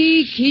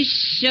buddy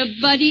kiss a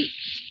buddy...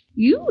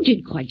 You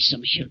did quite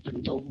some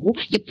helping, though.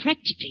 You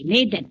practically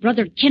made that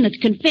brother Kenneth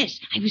confess.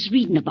 I was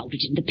reading about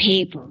it in the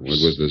papers. Well,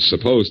 it was the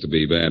supposed to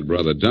be bad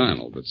brother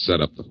Donald that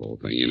set up the whole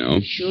thing, you know.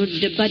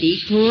 Should a buddy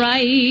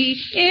cry,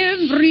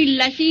 every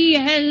lassie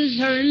has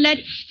her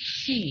lad...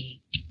 Say,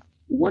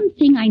 one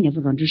thing I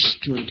never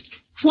understood.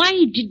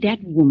 Why did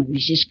that woman,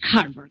 Mrs.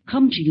 Carver,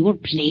 come to your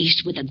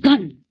place with a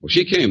gun? Well,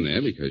 she came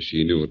there because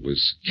she knew it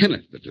was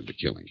Kenneth that did the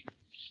killing.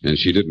 And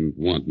she didn't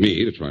want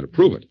me to try to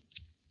prove it.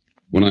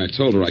 When I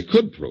told her I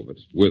could prove it,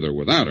 with or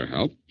without her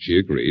help, she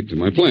agreed to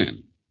my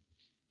plan.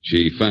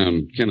 She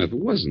found Kenneth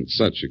wasn't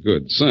such a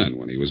good son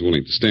when he was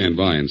willing to stand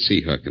by and see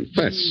her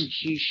confess.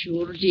 She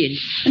sure did.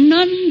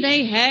 None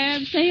they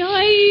have, say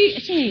I.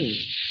 Say,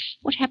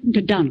 what happened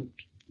to Donald?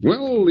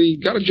 Well, he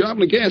got a job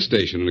in a gas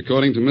station, and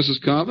according to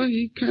Mrs. Carver,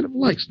 he kind of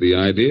likes the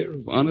idea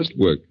of honest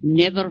work.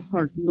 Never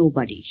hurt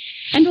nobody.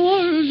 And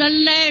all the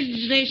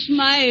lads, they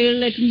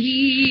smile at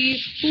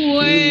me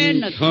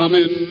when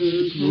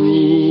coming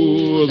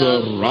through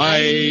the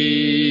right.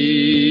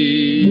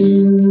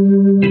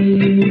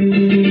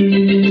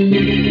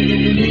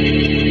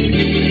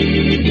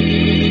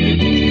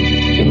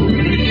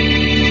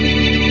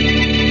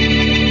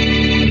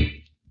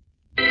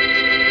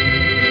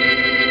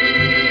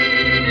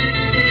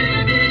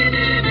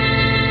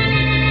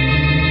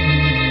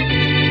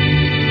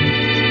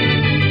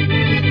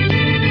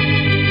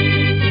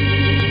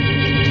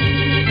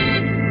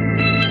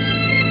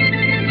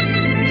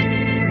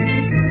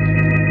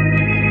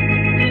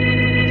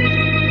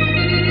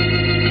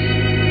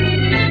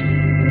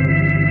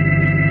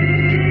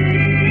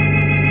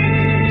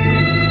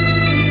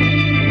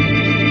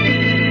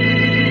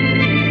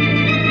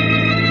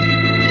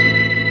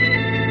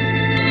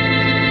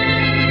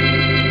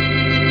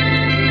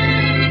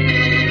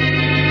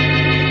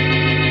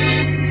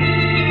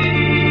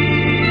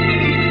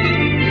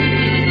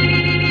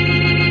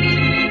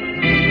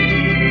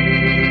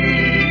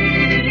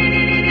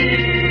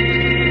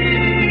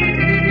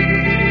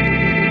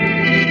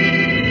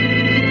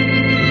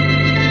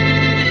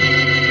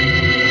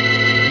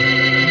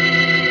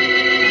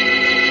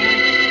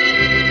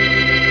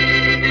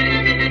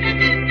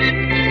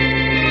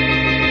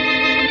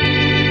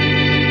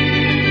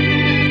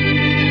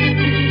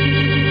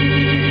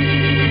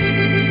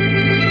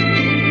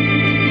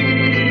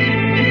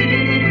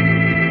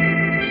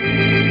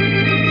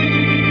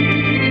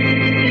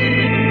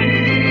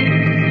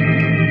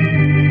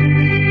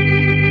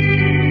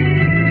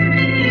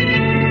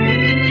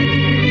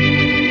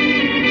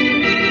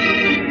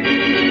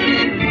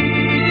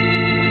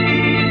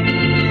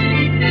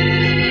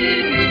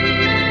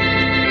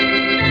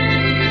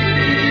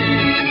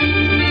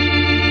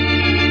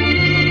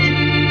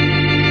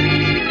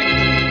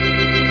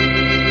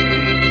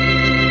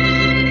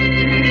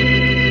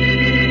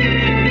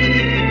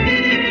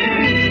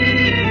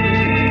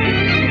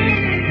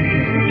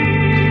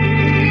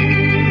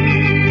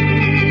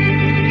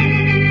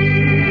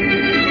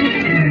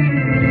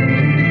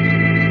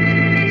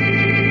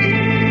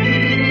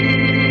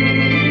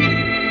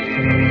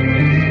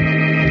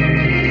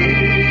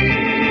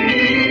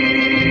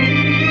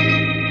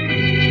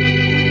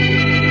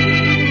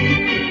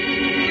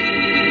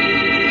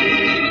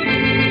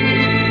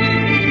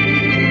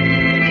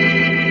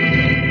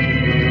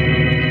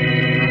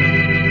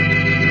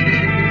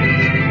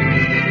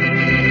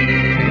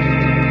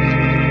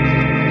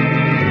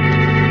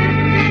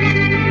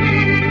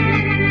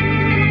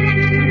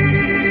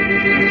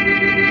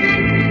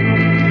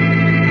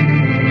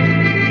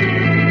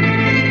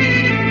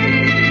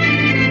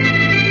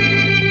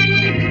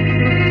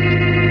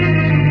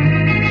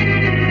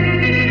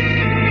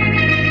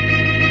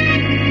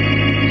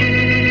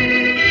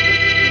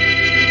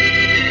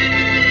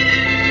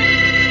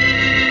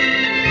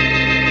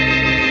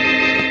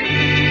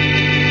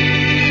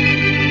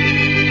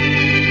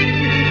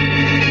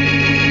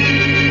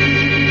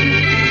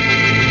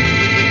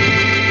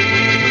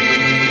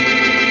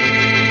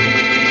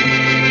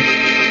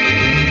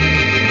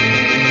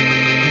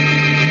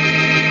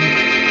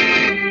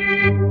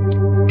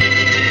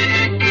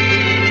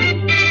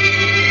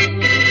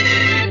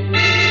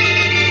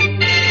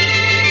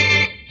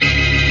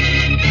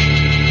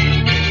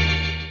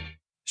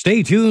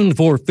 Stay tuned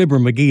for Fibber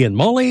McGee and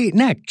Molly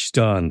next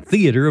on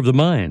Theater of the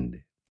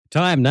Mind.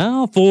 Time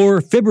now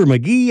for Fibber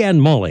McGee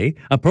and Molly,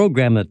 a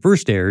program that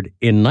first aired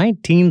in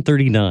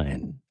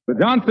 1939. The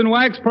Johnson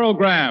Wax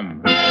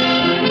Program.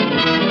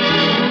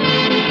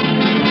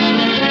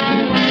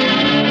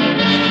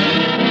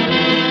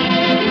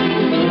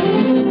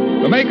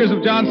 makers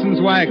of Johnson's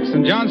Wax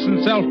and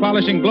Johnson's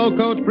Self-Polishing Glow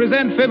Coat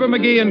present Fibber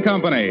McGee and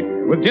Company,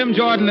 with Jim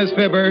Jordan as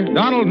Fibber,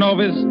 Donald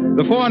Novis,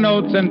 the Four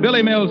Notes, and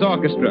Billy Mills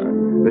Orchestra.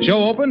 The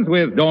show opens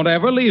with Don't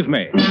Ever Leave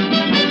Me.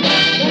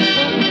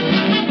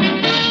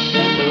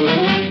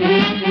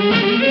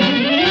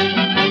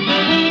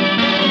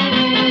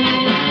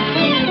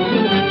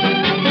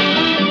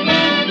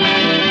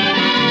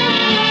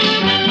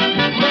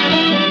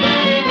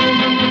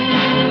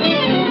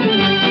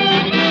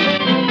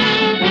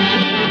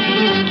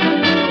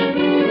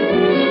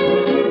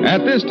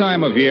 At this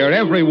time of year,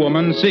 every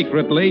woman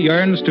secretly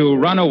yearns to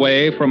run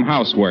away from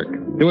housework,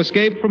 to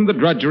escape from the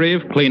drudgery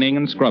of cleaning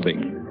and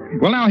scrubbing.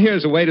 Well, now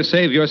here's a way to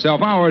save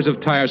yourself hours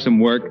of tiresome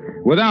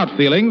work without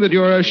feeling that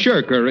you're a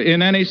shirker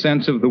in any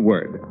sense of the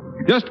word.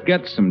 Just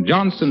get some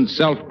Johnson's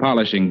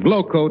Self-Polishing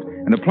Glow Coat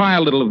and apply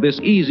a little of this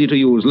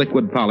easy-to-use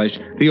liquid polish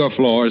to your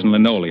floors and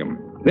linoleum.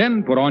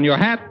 Then put on your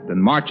hat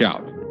and march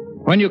out.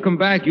 When you come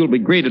back, you'll be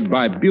greeted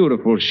by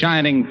beautiful,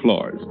 shining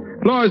floors.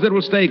 Floors that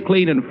will stay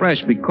clean and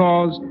fresh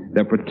because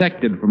they're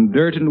protected from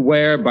dirt and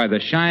wear by the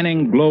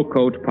shining Glow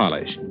Coat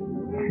polish.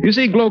 You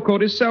see, Glow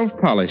Coat is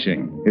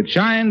self-polishing. It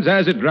shines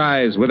as it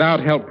dries without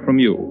help from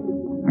you.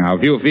 Now,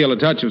 if you feel a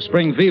touch of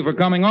spring fever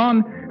coming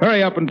on,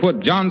 hurry up and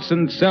put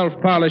Johnson's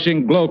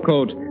Self-Polishing Glow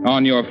Coat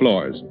on your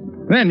floors.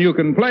 Then you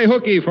can play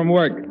hooky from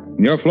work,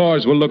 and your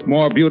floors will look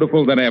more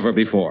beautiful than ever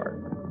before.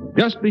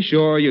 Just be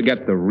sure you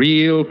get the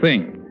real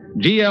thing.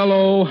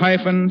 GLO-COAT.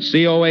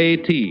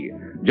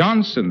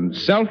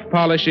 Johnson's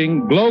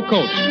Self-Polishing Glow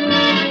Coat.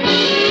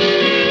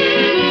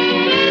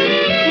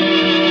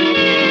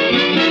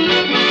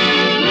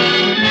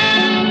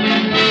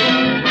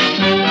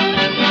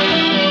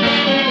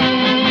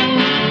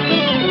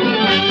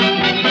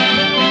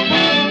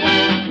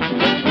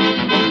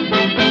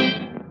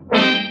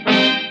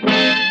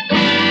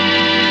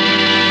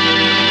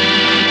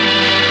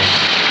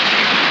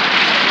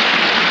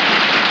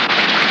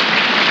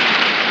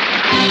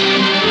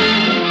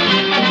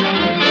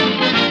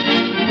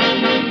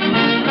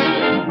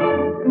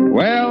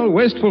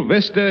 Wistful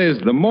Vista is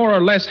the more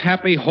or less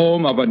happy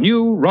home of a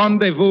new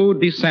Rendezvous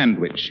de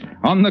Sandwich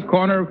on the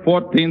corner of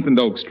 14th and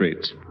Oak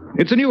Streets.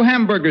 It's a new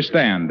hamburger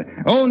stand,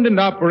 owned and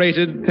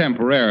operated,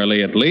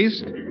 temporarily at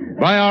least,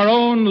 by our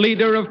own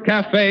leader of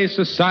cafe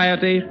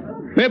society,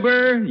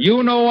 Fibber.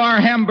 You know our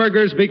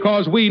hamburgers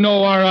because we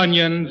know our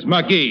onions,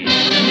 McGee.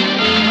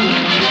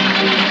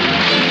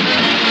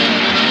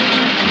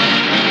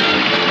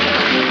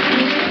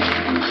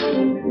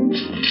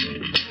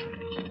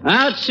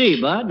 Now, let's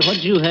see, Bud.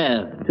 What'd you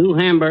have? 2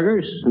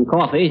 hamburgers and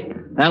coffee.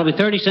 That'll be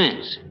 30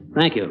 cents.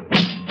 Thank you.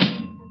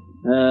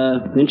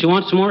 Didn't you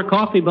want some more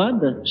coffee,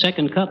 Bud? The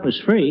second cup is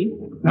free.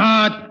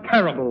 Ah, it's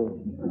terrible.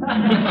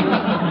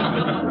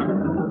 Now,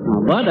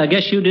 Bud, I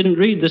guess you didn't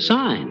read the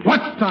sign.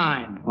 What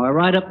sign? Why,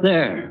 right up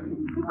there.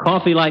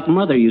 Coffee like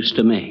Mother used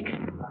to make.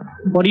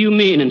 What do you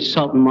mean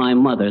insulting my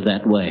mother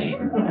that way?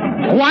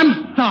 Oh,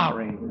 I'm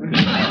sorry.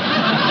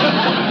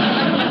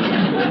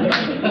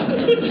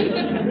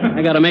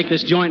 I gotta make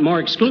this joint more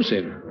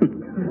exclusive.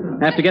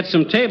 Have to get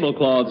some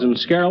tablecloths and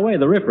scare away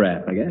the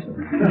riffraff, I guess.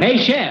 Hey,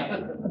 Chef.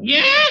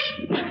 Yeah?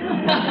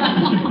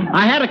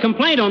 I had a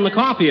complaint on the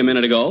coffee a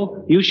minute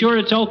ago. You sure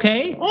it's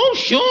okay? Oh,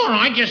 sure.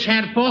 I just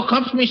had 4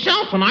 cups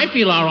myself, and I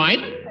feel all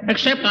right.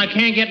 Except I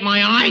can't get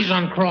my eyes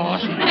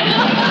uncrossed.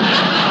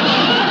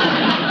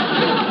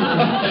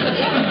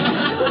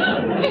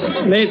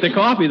 It ain't the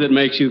coffee that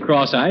makes you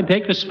cross-eyed.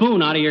 Take the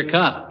spoon out of your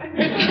cup.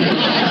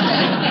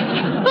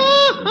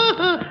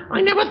 I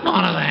never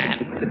thought of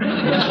that.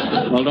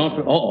 Well, don't...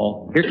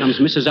 Uh-oh. Here comes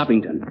Mrs.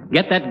 Uppington.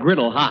 Get that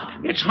griddle hot.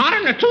 It's hotter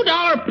than a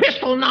 $2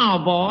 pistol now,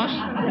 boss.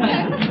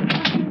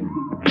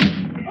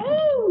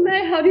 Oh,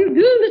 my, how do you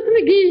do, Mr.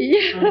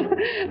 McGee?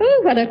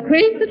 Oh, what a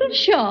quaint little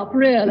shop,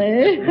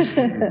 really.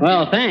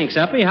 Well, thanks,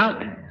 Uppy. How...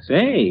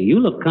 Say, you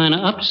look kind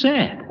of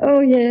upset. Oh,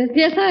 yes.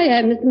 Yes, I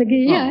am, Mr.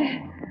 McGee. Oh.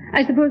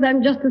 I suppose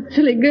I'm just a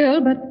silly girl,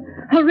 but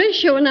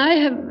Horatio and I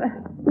have...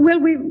 Well,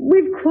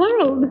 we've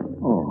quarreled.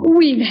 Oh.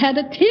 We've had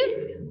a tiff.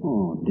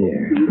 Oh,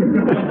 dear.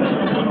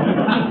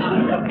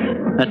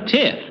 A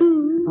tiff?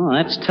 Oh,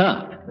 that's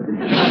tough.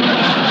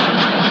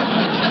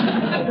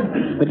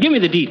 But give me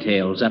the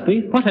details,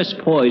 Uppy. What has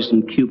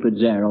poisoned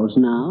Cupid's arrows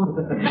now?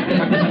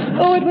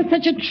 Oh, it was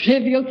such a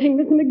trivial thing,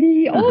 Mr.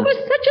 McGee. Oh, it was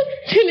such a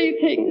silly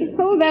thing.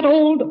 Oh, that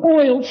old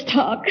oil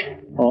stock.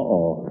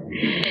 Uh-oh.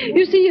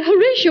 You see,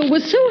 Horatio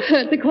was so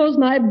hurt because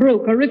my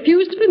broker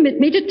refused to permit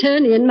me to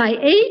turn in my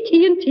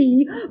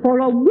AT&T for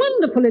a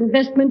wonderful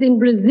investment in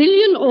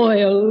Brazilian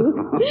oil.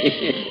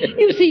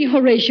 You see,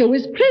 Horatio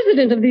is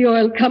president of the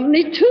oil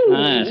company, too.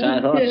 Yes, I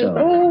thought so.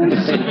 Oh,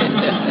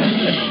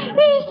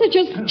 such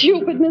a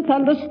stupid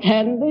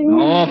misunderstanding.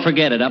 Oh,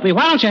 forget it, Uppy.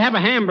 Why don't you have a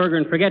hamburger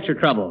and forget your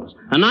troubles?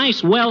 A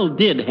nice,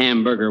 well-did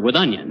hamburger with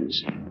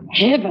onions.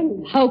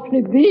 Heaven, how can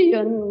it be?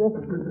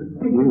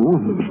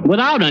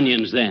 Without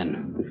onions,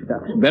 then.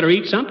 Better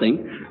eat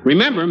something.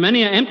 Remember,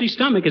 many an empty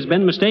stomach has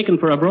been mistaken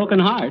for a broken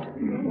heart.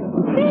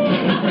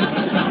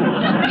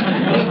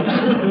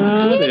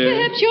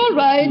 Perhaps you're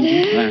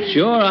right.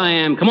 Sure I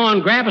am. Come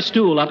on, grab a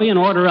stool, Uppy, and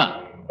order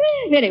up.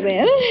 Very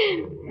well.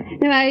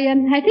 Now,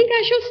 I think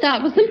I shall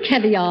start with some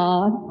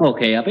caviar.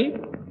 Okay, Uppy.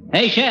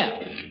 Hey, Chef.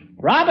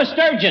 Rob a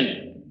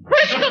sturgeon.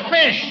 Frisk the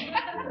fish.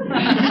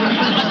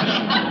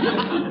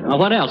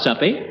 What else,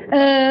 Uppy?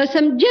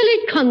 Some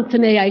jellied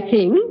consomme, I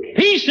think.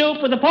 Pea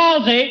soup with a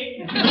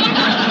palsy.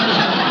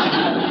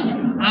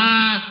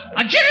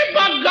 A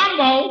jitterbug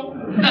gumbo.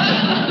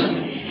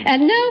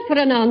 And now for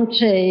an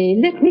entree.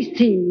 Let me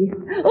see.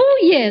 Oh,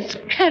 yes,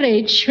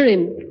 curried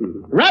shrimp.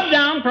 Rub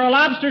down for a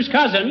lobster's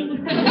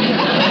cousin.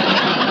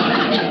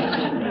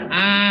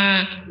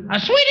 A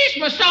Swedish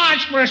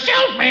massage for a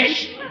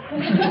shellfish.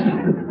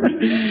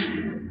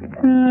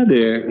 Oh,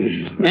 dear.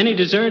 Any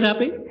dessert,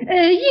 Uppy?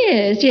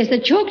 Yes, a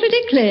chocolate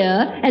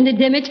eclair and a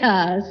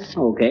demitasse.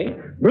 Okay.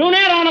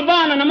 Brunette on a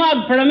bun and a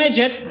mug for a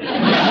midget.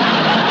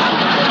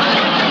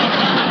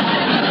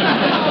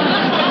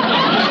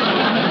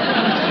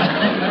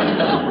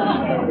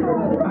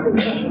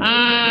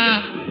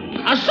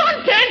 A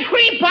suntan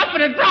cream puff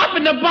and a drop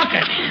in the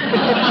bucket.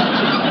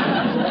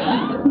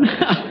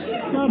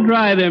 Now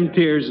dry them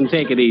tears and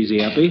take it easy,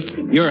 Uppy.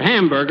 Your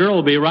hamburger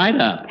will be right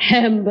up.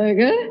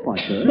 Hamburger?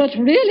 What's that? But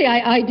really,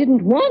 I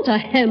didn't want a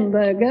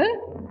hamburger.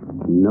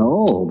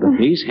 No, but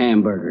these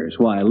hamburgers.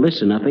 Why,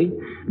 listen, Uppy.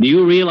 Do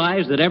you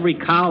realize that every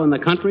cow in the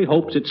country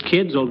hopes its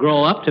kids will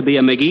grow up to be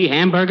a McGee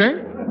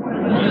hamburger?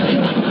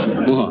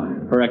 Well,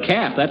 for a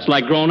calf, that's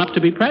like growing up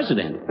to be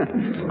president.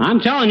 I'm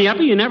telling you,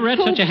 Uppy, you never had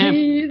such a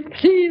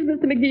Please,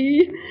 Mr.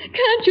 McGee.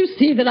 Can't you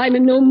see that I'm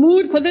in no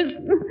mood for this?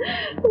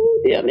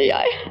 Oh, dear me,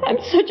 I'm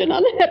such an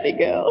unhappy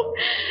girl.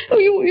 Oh,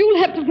 you'll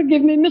have to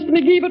forgive me, Mr.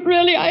 McGee, but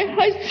really,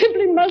 I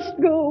simply must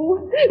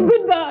go.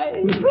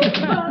 Goodbye.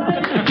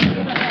 Goodbye.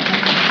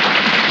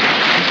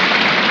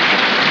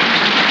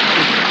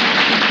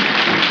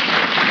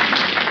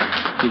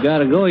 You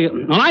gotta go.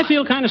 Well, I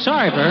feel kind of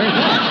sorry for her.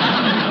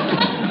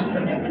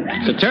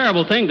 It's a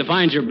terrible thing to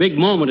find your big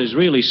moment is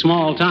really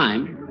small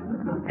time.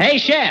 Hey,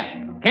 Chef,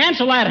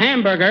 cancel that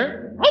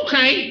hamburger.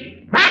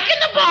 Okay, back in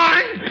the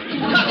barn.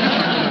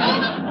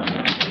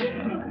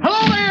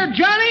 Hello there,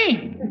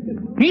 Johnny.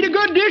 Need a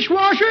good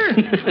dishwasher?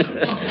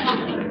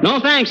 No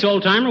thanks,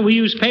 old-timer. We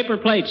use paper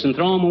plates and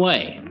throw them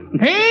away.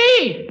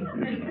 Hey!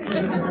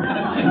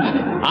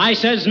 I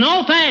says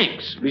no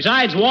thanks.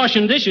 Besides,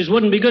 washing dishes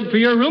wouldn't be good for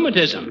your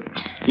rheumatism.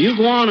 You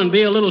go on and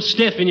be a little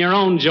stiff in your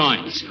own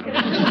joints.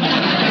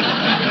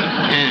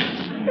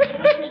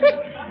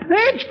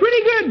 That's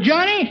pretty good,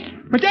 Johnny.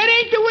 But that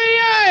ain't the way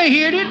I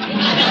heard it.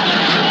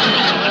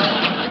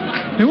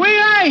 The way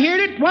I heard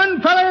it,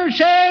 one feller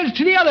says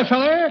to the other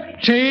feller,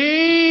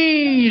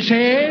 he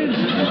says,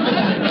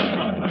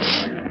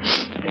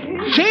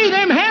 say,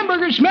 them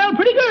hamburgers smell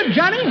pretty good,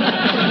 Johnny.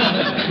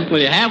 Will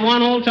you have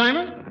one,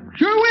 old-timer?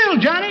 Sure will,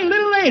 Johnny, a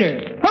little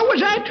later. What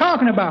was I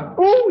talking about?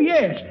 Oh,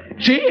 yes.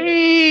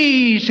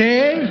 See,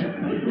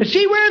 says,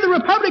 see where the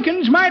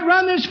Republicans might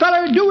run this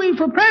feller Dewey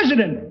for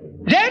president.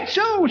 Is that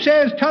so,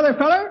 says t'other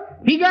feller.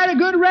 He got a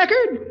good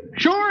record?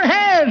 Sure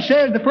has,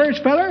 says the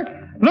first feller.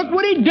 Look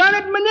what he done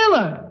at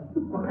Manila.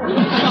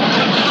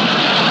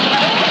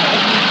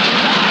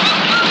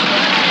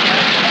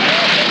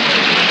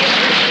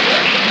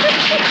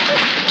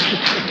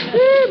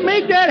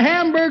 Make that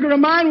hamburger of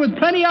mine with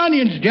plenty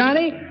onions,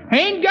 Johnny. I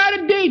ain't got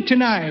a date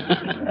tonight.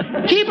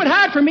 Keep it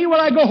hot for me while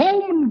I go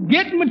home and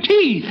get my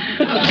teeth.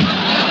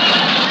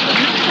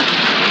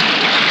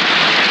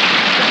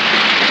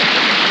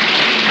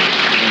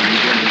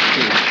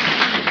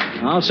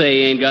 I'll say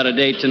he ain't got a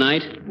date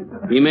tonight.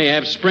 He may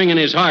have spring in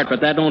his heart,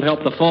 but that don't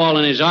help the fall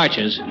in his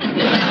arches. Old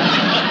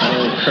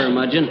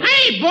curmudgeon.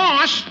 Hey,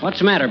 boss. What's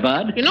the matter,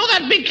 Bud? You know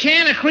that big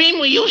can of cream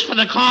we use for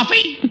the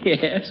coffee?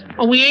 Yes.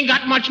 Oh, we ain't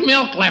got much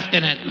milk left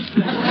in it.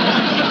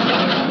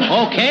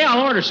 Okay,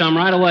 I'll order some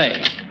right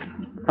away.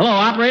 Hello,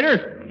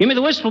 operator. Give me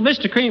the Wistful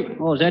Vista cream.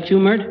 Oh, is that you,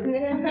 Mert?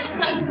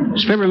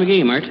 It's Fibber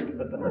McGee, Mert.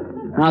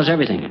 How's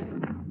everything?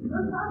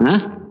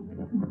 Huh?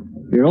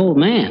 Your old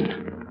man.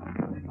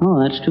 Oh,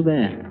 that's too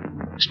bad.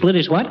 Split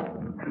his what?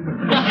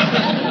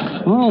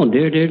 Oh,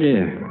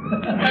 dear.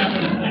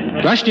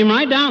 Rushed him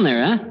right down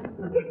there, huh?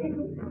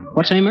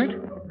 What's that, Mert?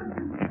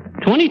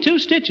 22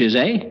 stitches,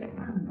 eh?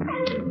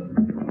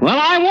 Well,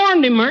 I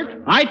warned him,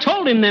 Mert. I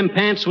told him them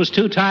pants was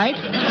too tight.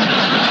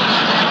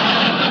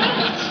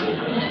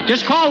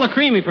 Just call the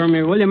creamy for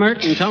me, will you,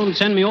 Mert, and tell him to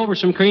send me over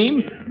some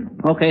cream?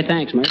 Okay,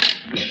 thanks, Mert.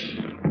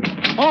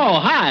 Oh,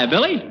 hi,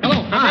 Billy.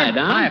 Hello, Fibber. Hi,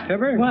 Don. Hi,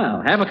 Fibber.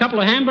 Well, have a couple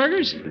of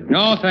hamburgers?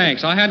 No,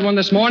 thanks. I had one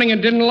this morning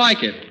and didn't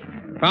like it.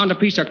 Found a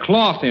piece of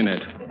cloth in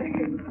it.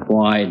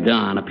 Why,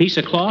 Don, a piece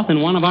of cloth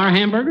in one of our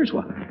hamburgers?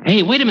 Well,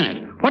 hey, wait a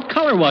minute. What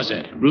color was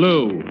it?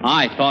 Blue.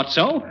 I thought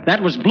so.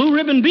 That was blue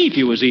ribbon beef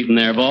you was eating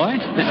there, boy.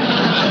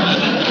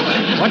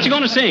 What you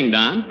going to sing,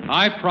 Don?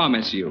 I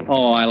promise you.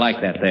 Oh, I like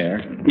that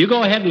there. You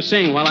go ahead and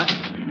sing while I...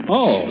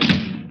 Oh,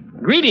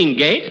 greeting,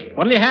 Gate.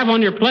 What'll you have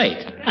on your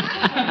plate?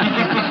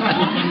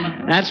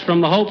 That's from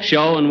the Hope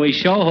Show, and we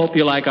sure hope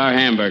you like our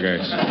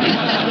hamburgers.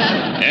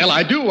 Well,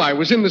 I do. I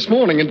was in this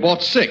morning and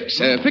bought 6.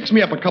 Fix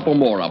me up a couple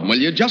more of them, will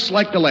you? Just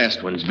like the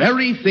last ones.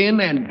 Very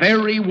thin and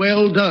very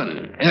well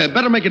done.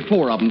 Better make it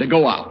 4 of them to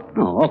go out.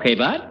 Oh, okay,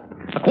 Bud.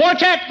 A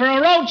quartet for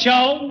a road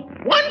show.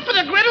 1 for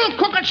the griddle,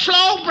 cook it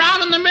slow,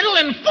 brown in the middle,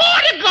 and 4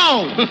 to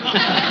go.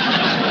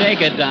 Take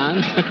it,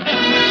 Don.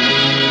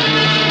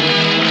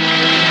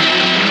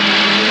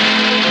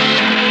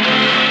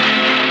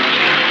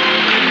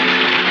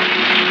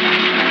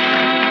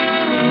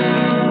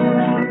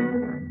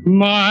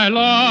 My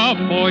love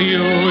for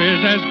you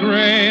is as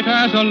great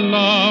as a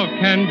love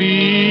can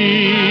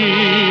be.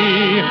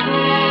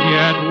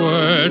 Yet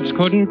words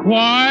couldn't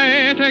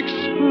quite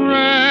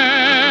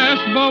express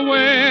the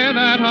way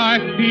that I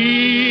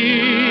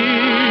feel.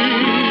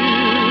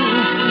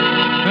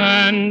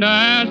 And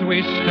as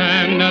we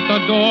stand at the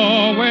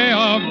doorway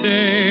of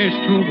days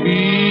to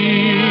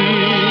be,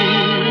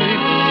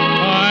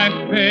 I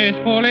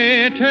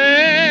faithfully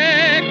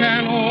take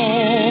an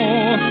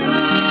oath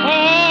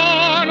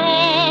on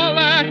all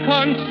that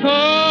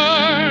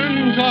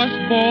concerns us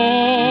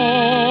both.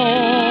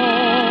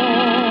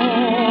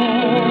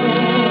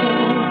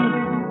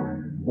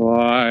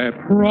 I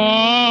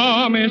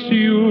promise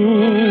you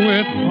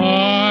with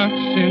heart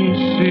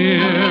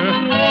sincere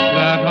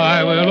that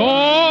I will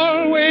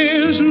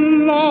always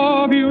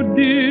love you,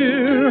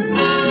 dear,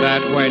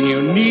 that when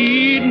you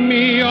need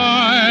me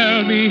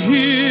I'll be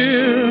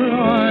here,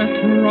 I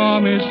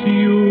promise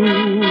you.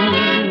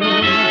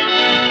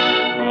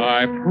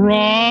 I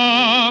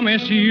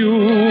promise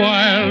you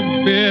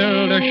I'll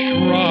build a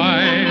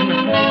shrine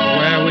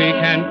where we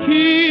can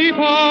keep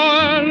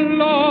our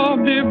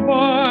love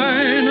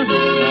divine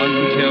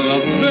until the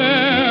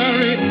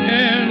very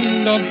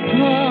end of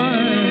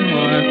time.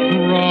 I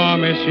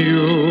promise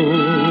you,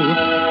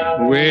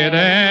 with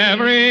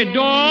every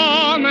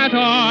dawn that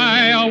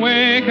I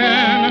awaken,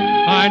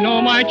 I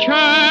know my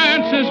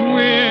chances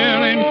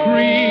will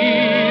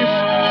increase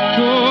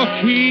to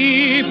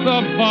keep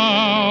the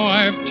vow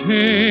I've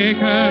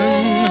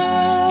taken,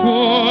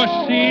 to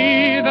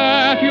see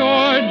that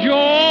your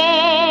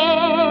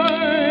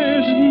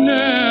joys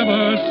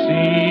never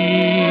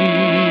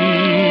cease.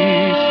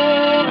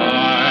 I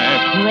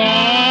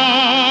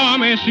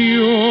promise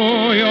you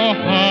your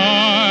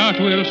heart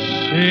will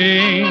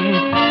sing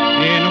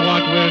in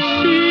what will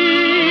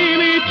seem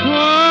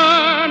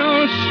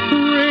eternal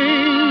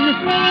spring.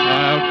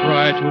 I'll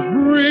try to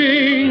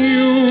bring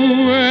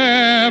you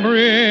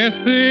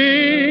everything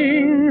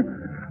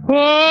I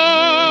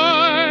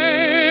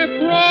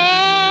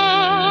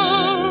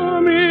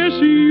promise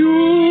you.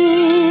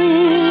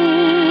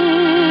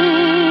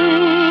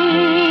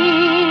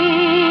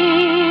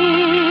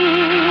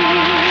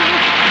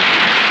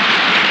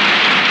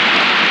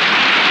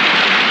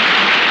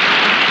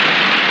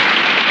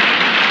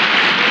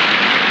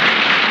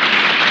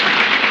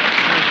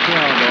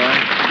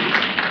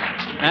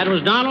 That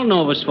was Donald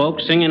Novus,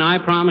 folks, singing I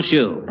Promise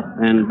You.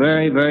 And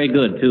very, very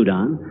good, too,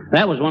 Don.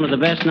 That was one of the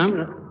best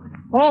numbers.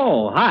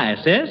 Oh, hi,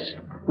 sis.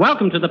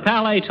 Welcome to the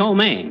Palais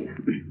Tomaine.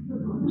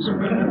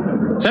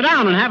 Sit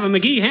down and have a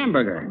McGee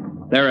hamburger.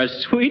 They're as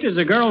sweet as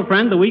a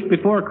girlfriend the week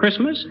before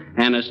Christmas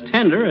and as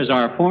tender as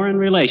our foreign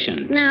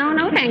relation.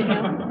 No, thank you.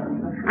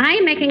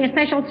 I'm making a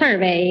special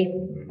survey.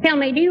 Tell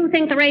me, do you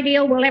think the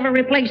radio will ever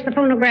replace the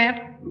phonograph?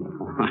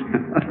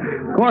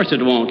 Of course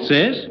it won't,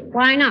 sis.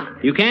 Why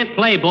not? You can't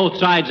play both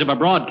sides of a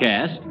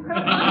broadcast.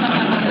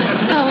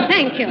 Oh,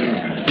 thank you.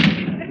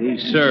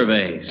 These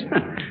surveys.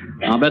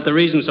 I'll bet the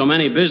reason so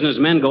many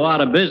businessmen go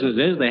out of business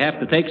is they have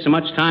to take so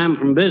much time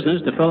from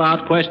business to fill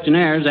out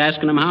questionnaires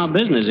asking them how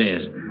business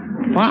is.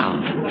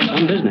 Wow,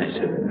 some business.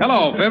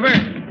 Hello, Fibber.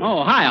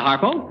 Oh, hi,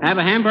 Harpo. Have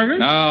a hamburger?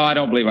 No, I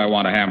don't believe I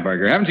want a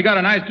hamburger. Haven't you got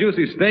a nice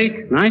juicy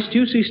steak? Nice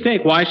juicy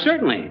steak? Why,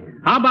 certainly.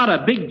 How about a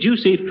big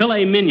juicy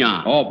filet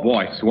mignon? Oh,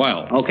 boy,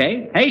 swell.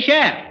 Okay. Hey,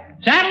 chef,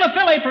 saddle a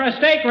filly for a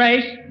steak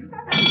race.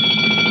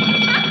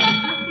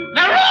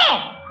 They're wrong!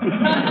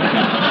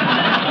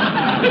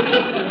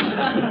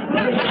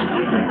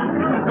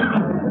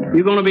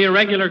 You going to be a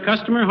regular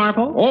customer,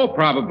 Harpo? Oh,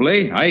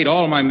 probably. I eat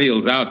all my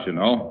meals out, you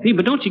know. Hey,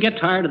 but don't you get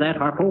tired of that,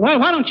 Harpo?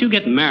 Why don't you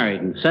get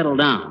married and settle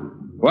down?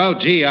 Well,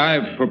 gee,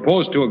 I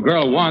proposed to a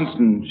girl once,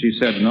 and she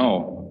said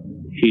no.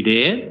 She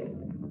did?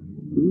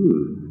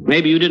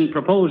 Maybe you didn't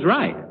propose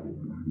right.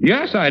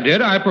 Yes, I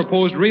did. I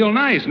proposed real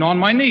nice and on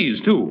my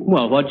knees, too.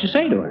 Well, what'd you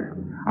say to her?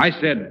 I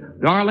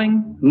said,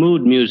 darling.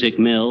 Mood music,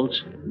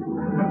 Mills.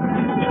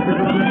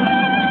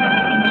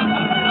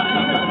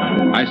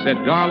 I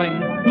said, darling,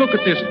 look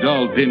at this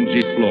dull,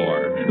 dingy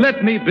floor.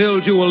 Let me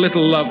build you a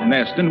little love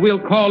nest, and we'll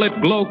call it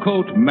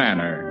Glowcoat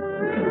Manor.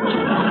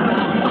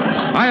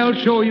 I'll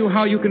show you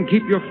how you can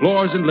keep your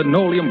floors and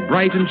linoleum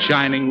bright and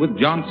shining with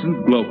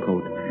Johnson's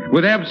Glowcoat,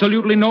 with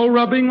absolutely no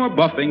rubbing or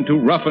buffing to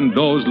roughen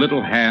those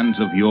little hands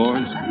of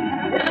yours.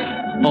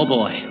 Oh,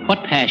 boy,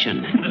 what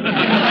passion.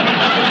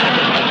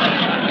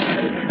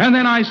 And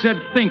then I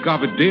said, think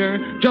of it, dear,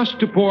 just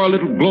to pour a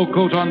little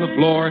Glowcoat on the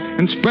floor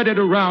and spread it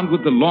around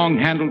with the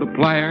long-handled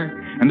applier,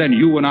 and then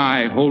you and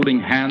I holding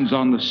hands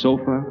on the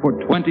sofa for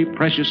 20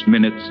 precious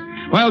minutes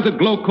while the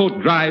Glowcoat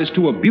dries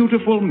to a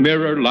beautiful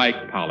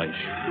mirror-like polish.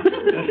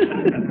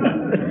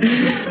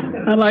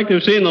 I'd like to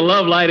have seen the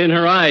love light in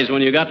her eyes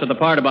when you got to the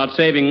part about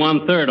saving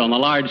 1/3 on the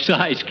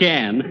large-size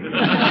can.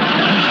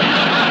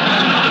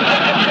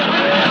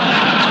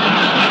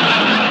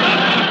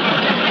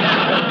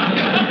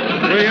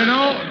 Well, you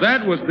know,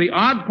 that was the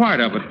odd part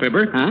of it,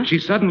 Fibber. Huh? She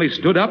suddenly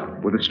stood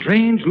up with a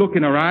strange look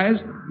in her eyes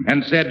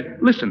and said,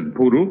 "Listen,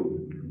 Poodle."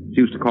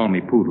 She used to call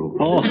me Poodle.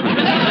 Oh.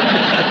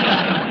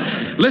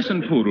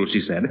 "Listen, Poodle,"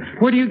 she said,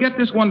 "where do you get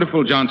this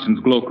wonderful Johnson's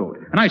Glow Coat?"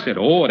 And I said,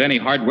 "Oh, at any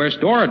hardware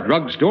store, a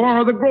drug store,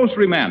 or the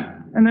grocery man."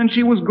 And then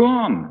she was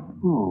gone.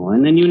 Oh,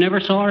 and then you never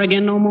saw her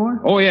again no more?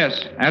 Oh,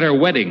 yes, at her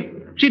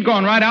wedding. She'd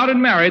gone right out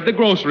and married the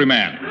grocery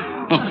man.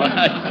 Oh,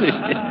 I see.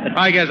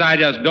 I guess I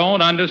just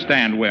don't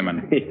understand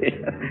women.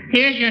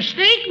 Here's your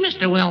steak,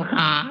 Mr.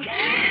 Wilcox.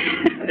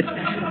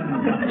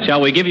 Shall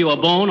we give you a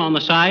bone on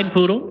the side,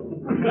 Poodle?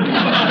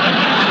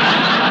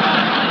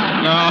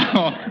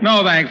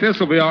 No, thanks. This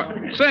will be all...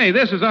 Say,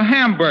 this is a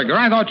hamburger.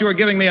 I thought you were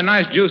giving me a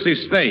nice, juicy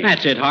steak.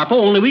 That's it, Harpo.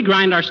 Only we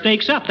grind our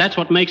steaks up. That's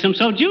what makes them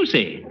so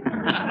juicy.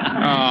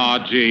 Oh,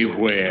 gee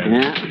whiz.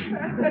 Yeah.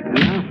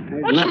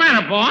 What's the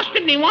matter, boss?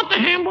 Didn't he want the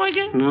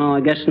hamburger? No,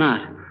 I guess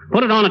not.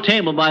 Put it on a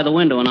table by the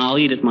window and I'll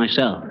eat it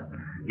myself.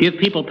 Give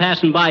people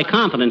passing by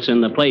confidence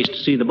in the place to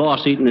see the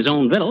boss eating his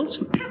own victuals.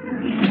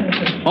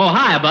 Oh,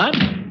 hi, Bud.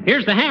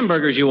 Here's the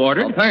hamburgers you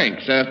ordered. Oh,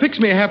 thanks. Fix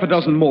me a half a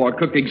dozen more,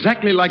 cooked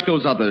exactly like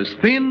those others.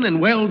 Thin and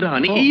well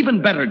done. Oh.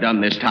 Even better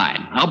done this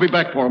time. I'll be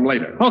back for them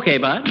later. Okay,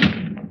 Bud.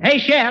 Hey,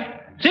 Chef,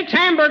 6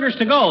 hamburgers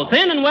to go.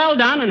 Thin and well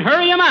done, and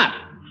hurry 'em up.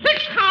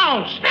 6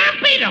 cows.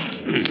 Stampede 'em.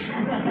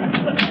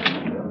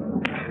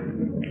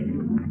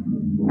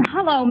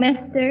 Hello,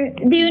 mister.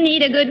 Do you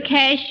need a good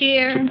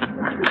cashier?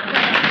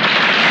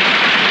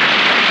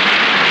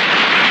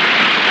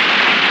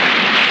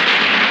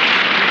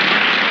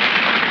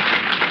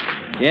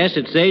 Yes,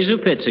 it's Zazu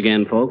Pitts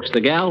again, folks.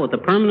 The gal with the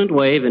permanent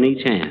wave in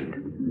each hand.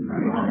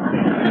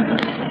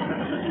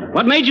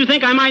 What made you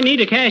think I might need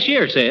a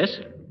cashier,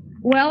 sis?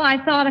 Well, I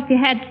thought if you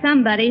had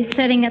somebody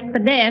sitting at the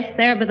desk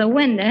there by the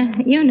window,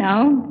 you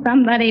know,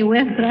 somebody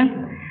with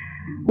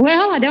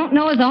well, I don't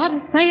know as I ought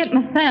to say it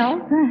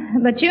myself,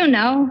 but you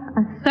know,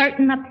 a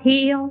certain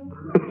appeal.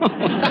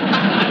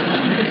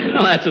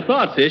 Well, that's a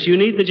thought, sis. You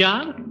need the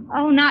job?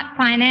 Oh, not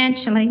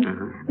financially.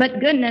 But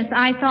goodness,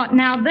 I thought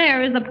now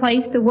there is a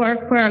place to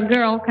work where a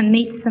girl can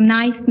meet some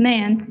nice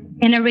men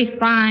in a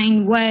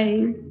refined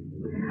way.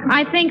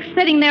 I think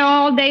sitting there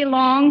all day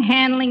long,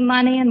 handling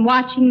money and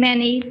watching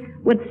men eat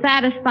would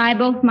satisfy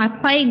both my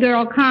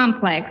playgirl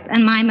complex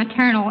and my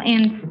maternal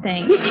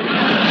instinct.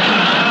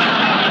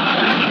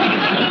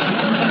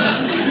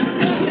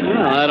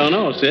 Well, I don't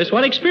know, sis.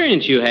 What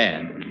experience you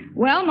had?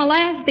 Well, my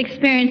last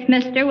experience,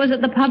 mister, was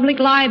at the public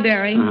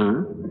library.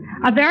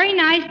 A very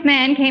nice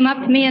man came up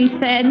to me and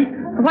said,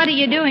 "What are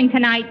you doing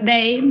tonight,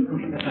 babe?"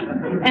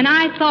 And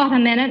I thought a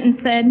minute and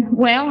said,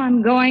 "Well,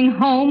 I'm going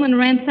home and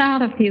rent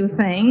out a few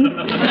things.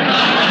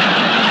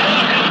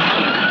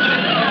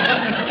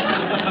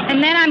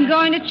 And then I'm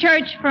going to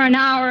church for an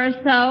hour or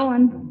so."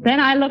 And then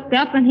I looked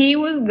up and he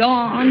was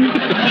gone.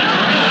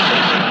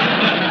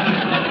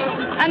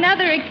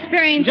 Another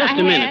experience Just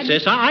a minute,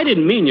 sis. I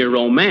didn't mean your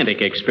romantic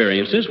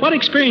experiences. What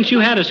experience you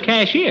had as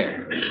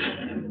cashier?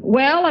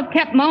 Well, I've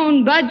kept my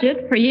own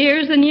budget for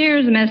years and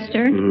years,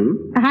 mister.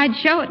 I'd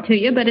show it to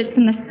you, but it's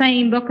in the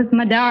same book as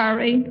my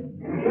diary.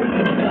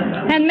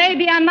 And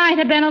maybe I might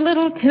have been a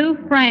little too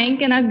frank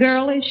in a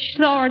girlish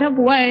sort of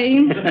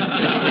way.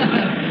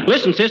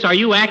 Listen, sis, are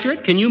you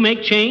accurate? Can you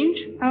make change?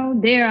 Oh,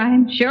 dear,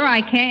 I'm sure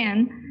I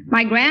can.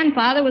 My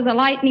grandfather was a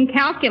lightning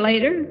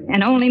calculator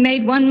and only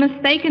made one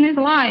mistake in his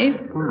life.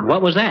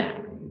 What was that?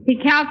 He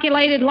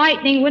calculated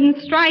lightning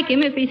wouldn't strike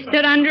him if he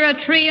stood under a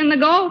tree in the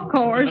golf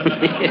course.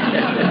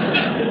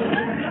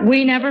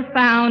 We never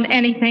found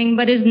anything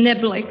but his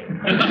niblick.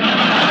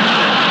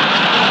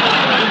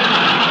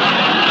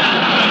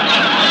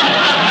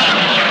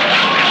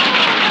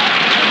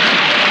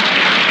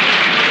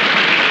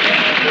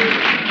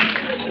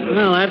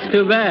 Well, that's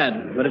too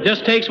bad. But it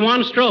just takes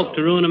one stroke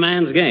to ruin a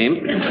man's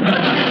game. Now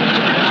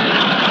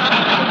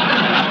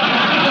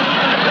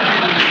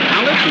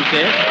listen,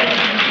 sis.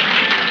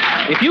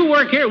 If you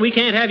work here, we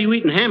can't have you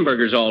eating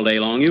hamburgers all day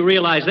long. You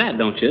realize that,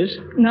 don't you?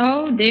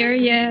 No, dear,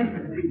 yes.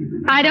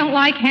 I don't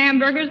like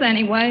hamburgers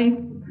anyway.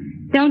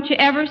 Don't you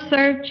ever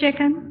serve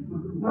chicken?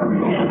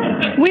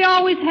 We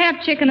always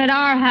have chicken at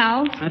our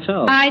house. That's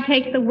all. I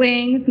take the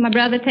wings, my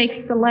brother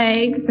takes the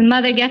legs, and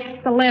Mother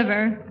gets the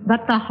liver,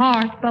 but the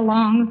heart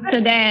belongs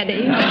to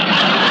Daddy.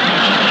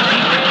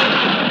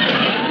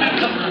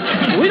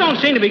 We don't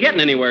seem to be getting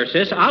anywhere,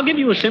 sis. I'll give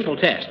you a simple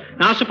test.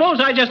 Now, suppose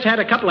I just had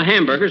a couple of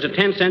hamburgers at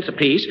 10 cents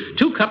apiece,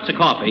 2 cups of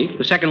coffee,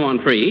 the second one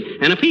free,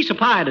 and a piece of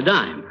pie at a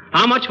dime.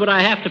 How much would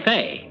I have to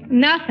pay?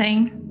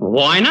 Nothing.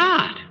 Why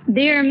not?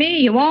 Dear me,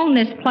 you own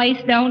this place,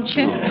 don't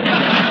you?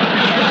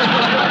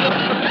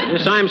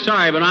 Yes, I'm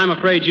sorry, but I'm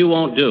afraid you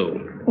won't do.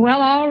 Well,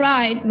 all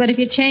right, but if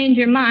you change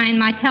your mind,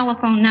 my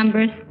telephone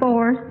number is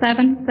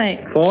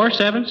 476.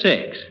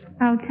 476.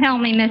 Oh, tell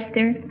me,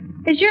 mister,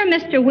 is your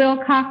Mr.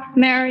 Wilcox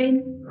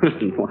married?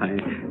 Why,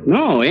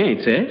 no, he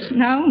ain't, sis.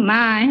 No,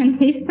 mine.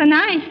 He's so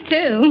nice,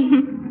 too.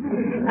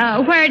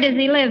 Where does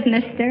he live,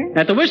 mister?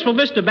 At the Wistful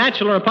Vista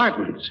Bachelor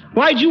Apartments.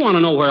 Why'd you want to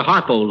know where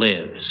Harpo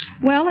lives?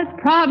 Well, it's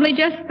probably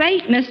just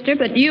fate, mister,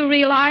 but do you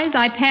realize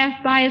I pass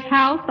by his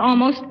house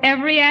almost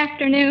every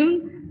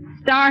afternoon,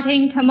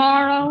 starting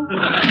tomorrow?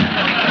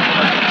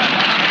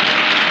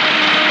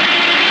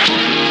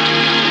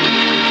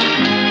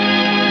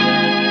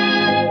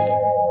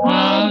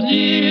 How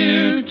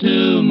dear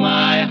to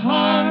my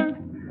heart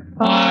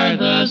are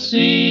the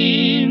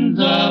scenes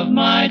of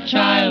my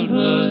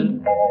childhood,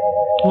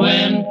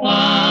 when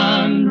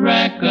fond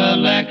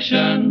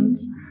recollection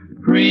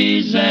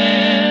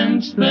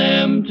presents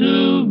them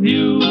to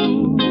view.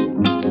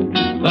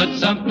 But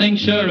something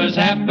sure has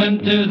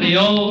happened to the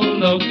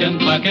old oaken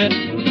bucket.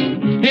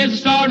 His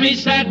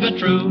story's sad but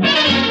true.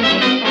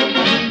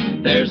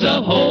 There's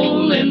a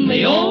hole in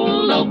the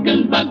old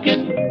oaken bucket,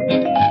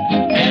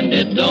 and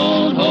it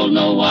don't hold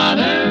no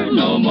water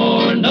no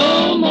more,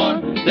 no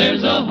more.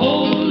 There's a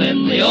hole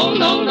in the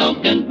old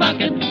oaken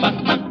bucket,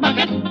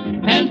 bucket,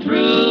 and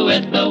through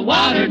it the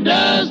water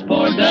does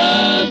pour,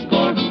 does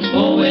pour.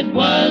 Oh, it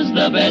was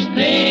the best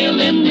tale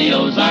in the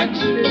Ozarks,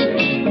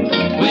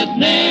 with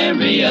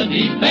nary a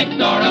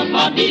defect or a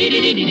flaw,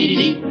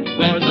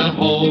 where the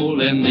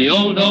hole in the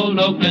old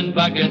oaken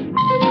bucket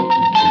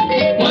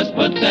was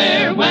put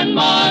there when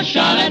Ma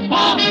shot at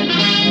Pa.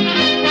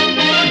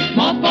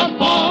 Ma thought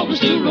Pa was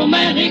too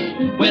romantic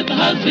with the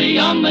hussy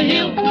on the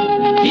hill.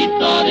 He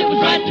thought it was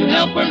right to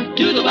help her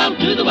to the well,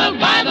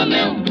 by the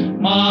mill.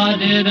 Ma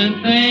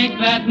didn't think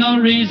that no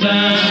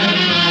reason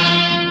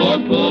for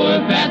poor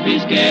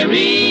Pappy's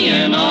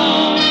carrying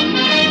on.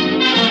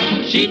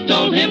 She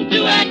told him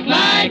to act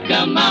like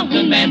a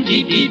mountain man, then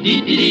she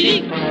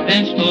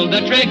pulled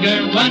the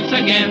trigger once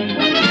again.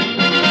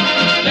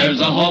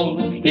 There's a hole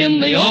in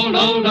the old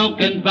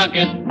oaken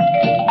bucket,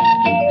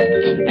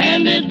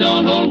 and it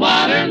don't hold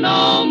water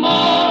no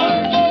more.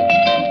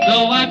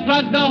 So I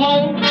plugged the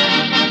hole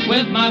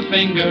with my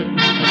finger,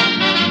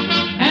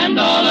 and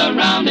all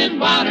around it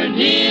water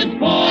did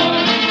pour.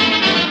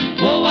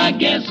 Oh, I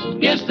guess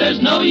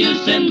there's no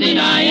use in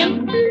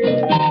denying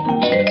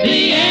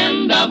the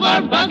end of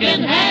our bucket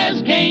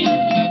has came.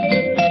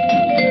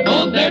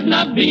 Oh, there'd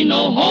not be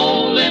no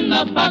hole in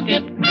the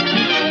bucket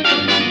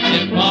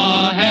if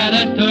Ma had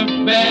a took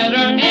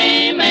better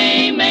aim,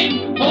 aim,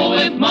 aim. Oh,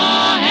 if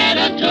Ma had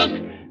a took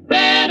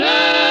better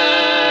aim.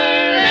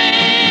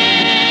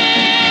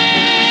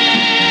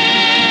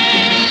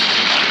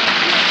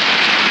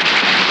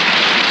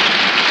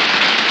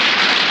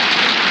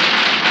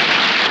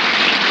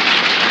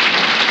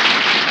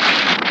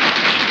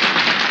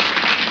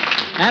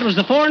 That was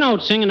the four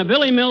notes singing a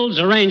Billy Mills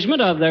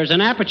arrangement of There's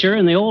an Aperture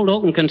in the Old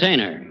Oaken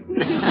Container.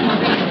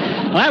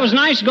 Well, that was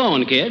nice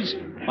going, kids.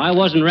 If I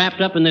wasn't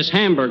wrapped up in this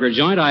hamburger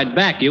joint, I'd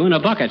back you in a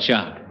bucket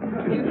shop.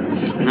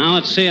 Now,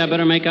 let's see. I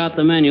better make out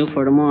the menu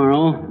for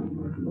tomorrow.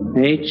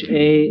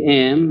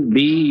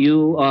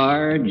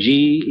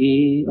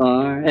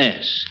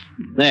 Hamburgers.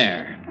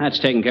 There. That's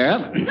taken care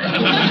of.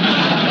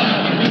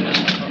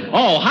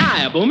 Oh,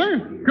 hi, Boomer.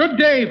 Good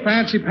day,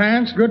 Fancy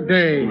Pants. Good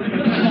day.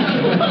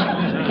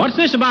 What's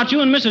this about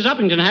you and Mrs.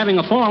 Uppington having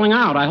a falling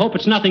out? I hope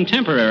it's nothing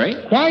temporary.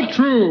 Quite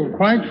true,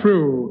 quite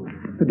true.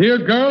 The dear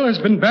girl has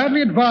been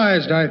badly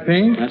advised, I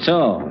think. That's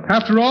all.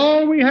 After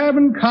all we have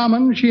in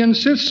common, she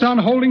insists on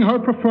holding her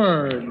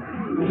preferred.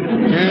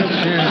 Yes.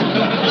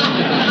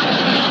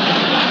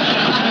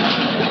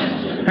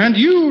 And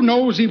you,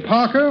 Nosy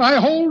Parker, I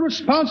hold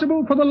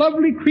responsible for the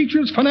lovely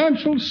creature's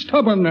financial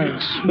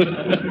stubbornness.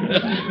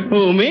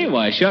 Who, me?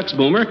 Why, shucks,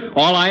 Boomer.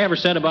 All I ever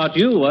said about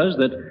you was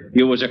that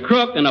you was a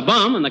crook and a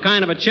bum and the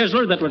kind of a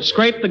chiseler that would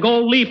scrape the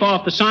gold leaf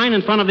off the sign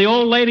in front of the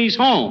old lady's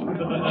home.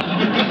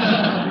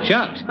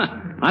 Shucks.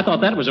 I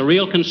thought that was a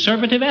real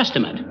conservative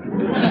estimate.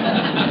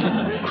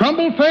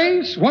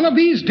 Crumbleface, one of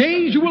these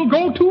days you will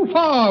go too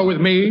far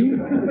with me.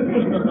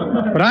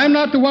 But I'm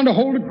not the one to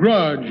hold a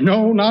grudge.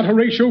 No, not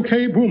Horatio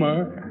K.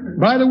 Boomer.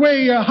 By the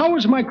way, how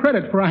is my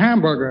credit for a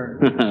hamburger?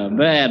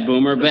 Bad,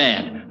 Boomer,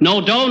 bad.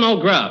 No dough, no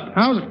grub.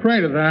 I was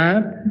afraid of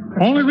that.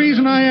 Only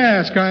reason I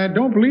ask, I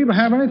don't believe I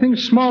have anything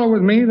smaller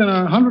with me than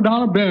a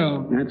 $100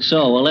 bill. That's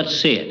so. Well, let's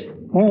see it.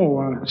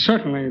 Oh,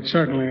 certainly.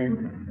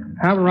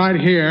 Have it right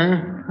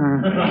here.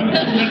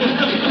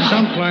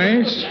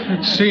 Someplace.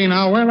 Let's see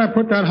now. Where did I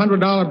put that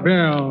 $100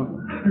 bill?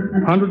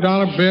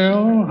 $100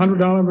 bill.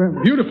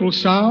 Beautiful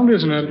sound,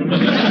 isn't it?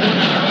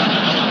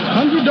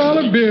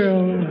 $100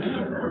 bill.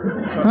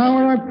 Now,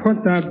 where did I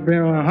put that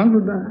bill?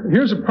 $100.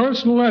 Here's a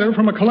personal letter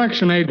from a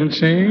collection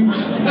agency.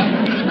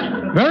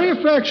 Very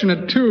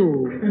affectionate,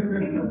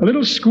 too. A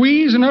little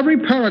squeeze in every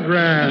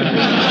paragraph.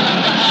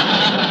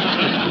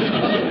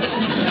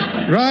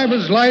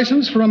 Driver's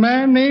license for a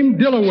man named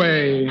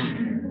Dillaway.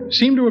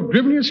 Seemed to have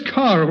driven his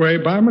car away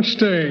by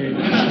mistake.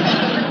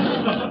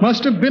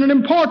 Must have been an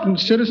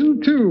important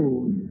citizen,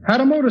 too. Had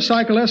a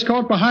motorcycle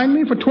escort behind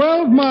me for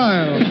 12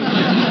 miles.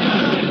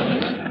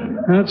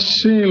 Let's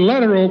see,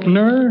 letter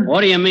opener.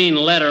 What do you mean,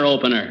 letter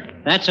opener?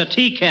 That's a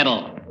tea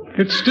kettle.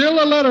 It's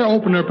still a letter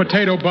opener,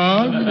 Potato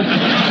Bug.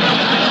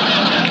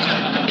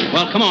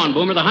 Well, come on,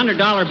 Boomer. The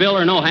 $100 bill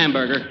or no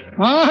hamburger.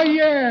 Ah,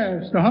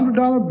 yes, the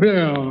 $100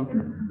 bill.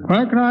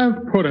 Where can I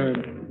have put it?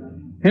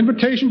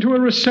 Invitation to a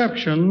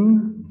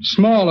reception,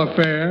 small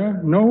affair,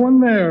 no one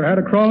there, had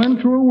to crawl in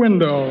through a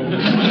window.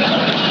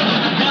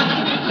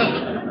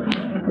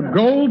 A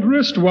gold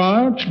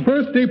wristwatch,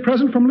 birthday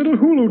present from little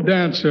hula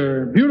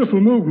dancer. Beautiful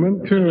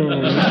movement, too.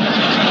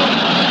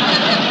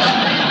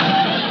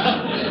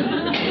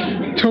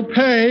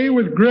 Toupee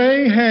with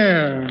gray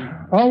hair.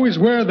 Always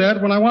wear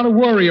that when I want to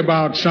worry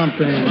about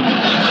something.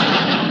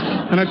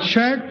 And a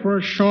check for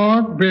a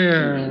short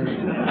beard.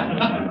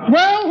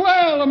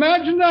 Well,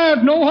 imagine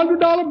that. No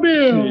 $100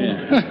 bill.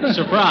 Yeah.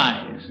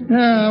 Surprise.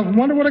 Yeah, I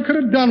wonder what I could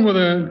have done with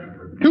it.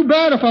 Too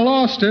bad if I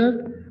lost it.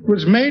 It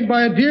was made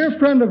by a dear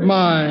friend of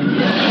mine.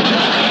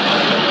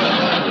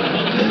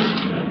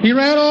 He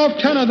ran off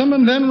 10 of them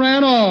and then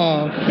ran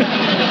off.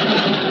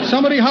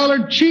 Somebody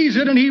hollered, "Cheese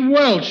it," and he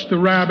welched the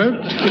rabbit.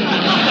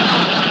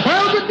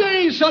 Well, good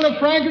day, son of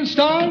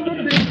Frankenstein.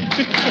 Good day.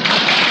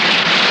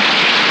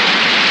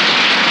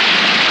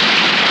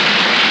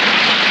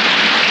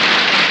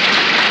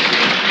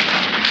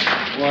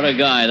 What a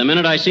guy. The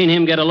minute I seen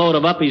him get a load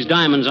of Uppy's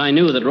diamonds, I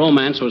knew that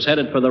romance was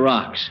headed for the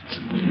rocks.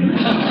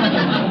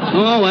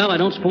 Oh, well, I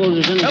don't suppose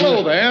there's anything...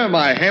 Hello there.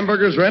 My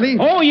hamburger's ready?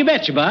 Oh, you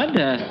betcha, Bud.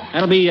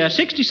 That'll be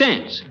 60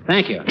 cents.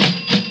 Thank you.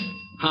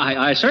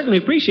 I certainly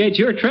appreciate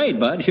your trade,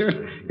 Bud.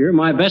 You're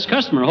my best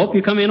customer. Hope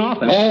you come in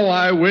often. Oh,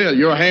 I will.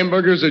 Your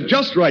hamburgers are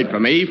just right for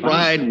me.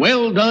 Fried,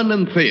 well done,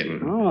 and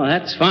thin. Oh,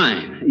 that's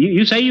fine.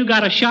 You say you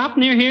got a shop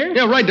near here?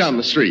 Yeah, right down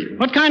the street.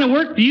 What kind of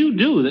work do you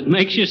do that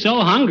makes you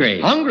so hungry?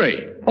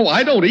 Hungry? Oh,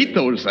 I don't eat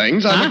those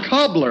things. I'm a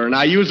cobbler, and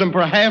I use them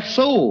for half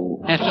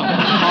sole. Half sole.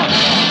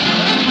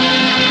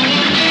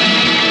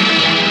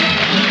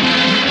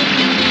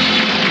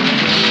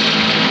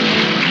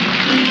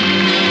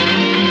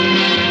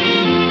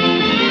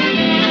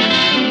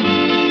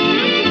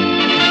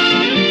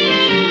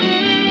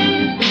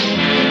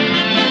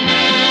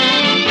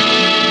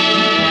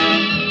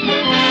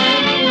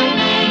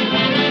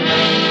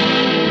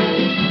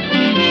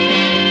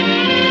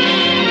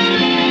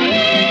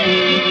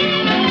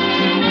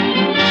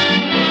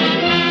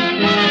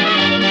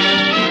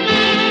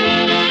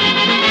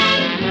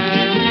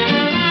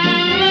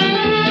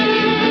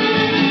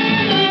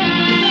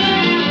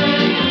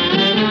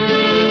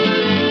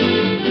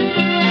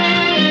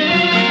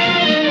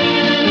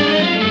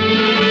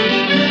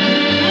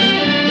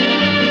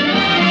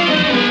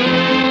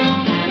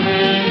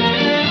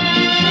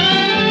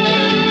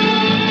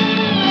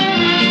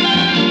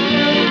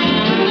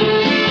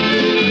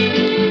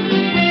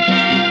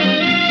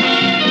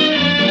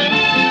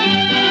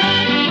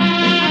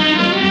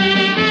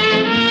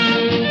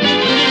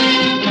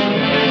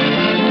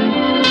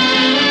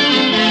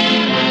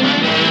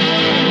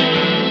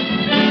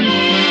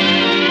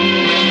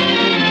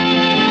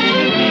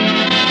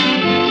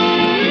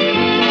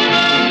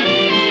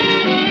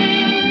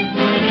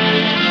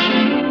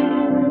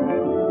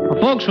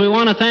 We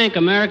want to thank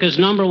America's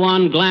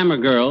 #1 glamour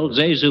girl,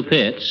 Zazu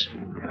Pitts,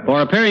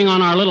 for appearing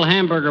on our little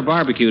hamburger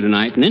barbecue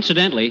tonight. And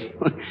incidentally,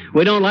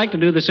 we don't like to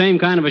do the same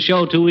kind of a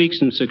show 2 weeks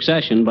in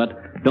succession, but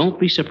don't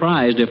be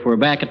surprised if we're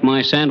back at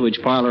my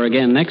sandwich parlor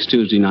again next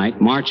Tuesday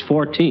night, March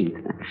 14th.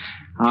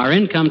 Our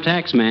income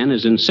tax man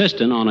is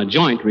insistent on a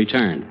joint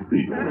return.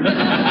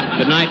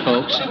 Good night,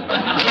 folks.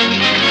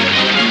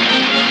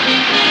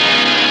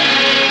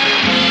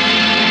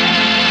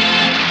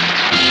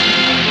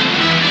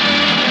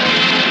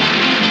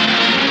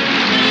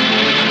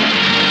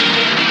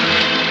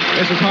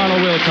 This is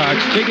Harlow Wilcox,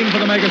 speaking for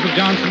the makers of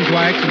Johnson's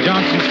Wax and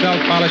Johnson's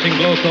Self-Polishing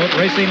Glow Coat,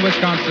 Racine,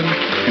 Wisconsin,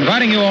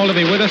 inviting you all to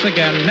be with us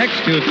again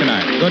next Tuesday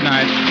night. Good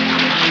night.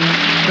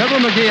 Fibber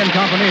McGee and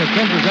Company has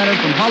been presented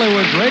from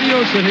Hollywood's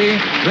Radio City.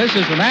 This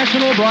is the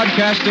National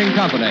Broadcasting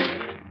Company.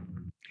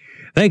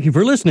 Thank you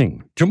for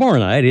listening. Tomorrow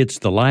night, it's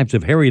The Lives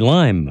of Harry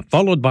Lime,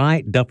 followed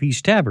by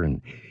Duffy's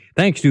Tavern.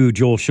 Thanks to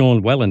Joel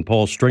Schoenwell and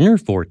Paul Stringer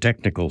for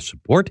technical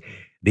support.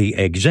 The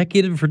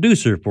executive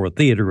producer for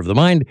Theater of the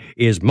Mind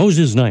is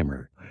Moses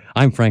Neimer.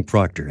 I'm Frank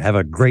Proctor. Have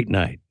a great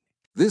night.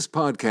 This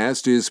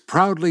podcast is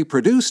proudly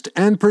produced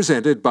and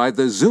presented by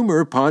the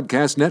Zoomer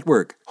Podcast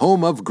Network,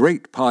 home of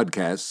great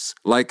podcasts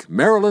like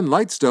Marilyn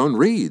Lightstone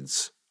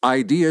Reads,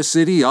 Idea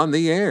City on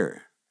the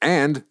Air,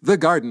 and The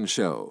Garden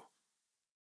Show.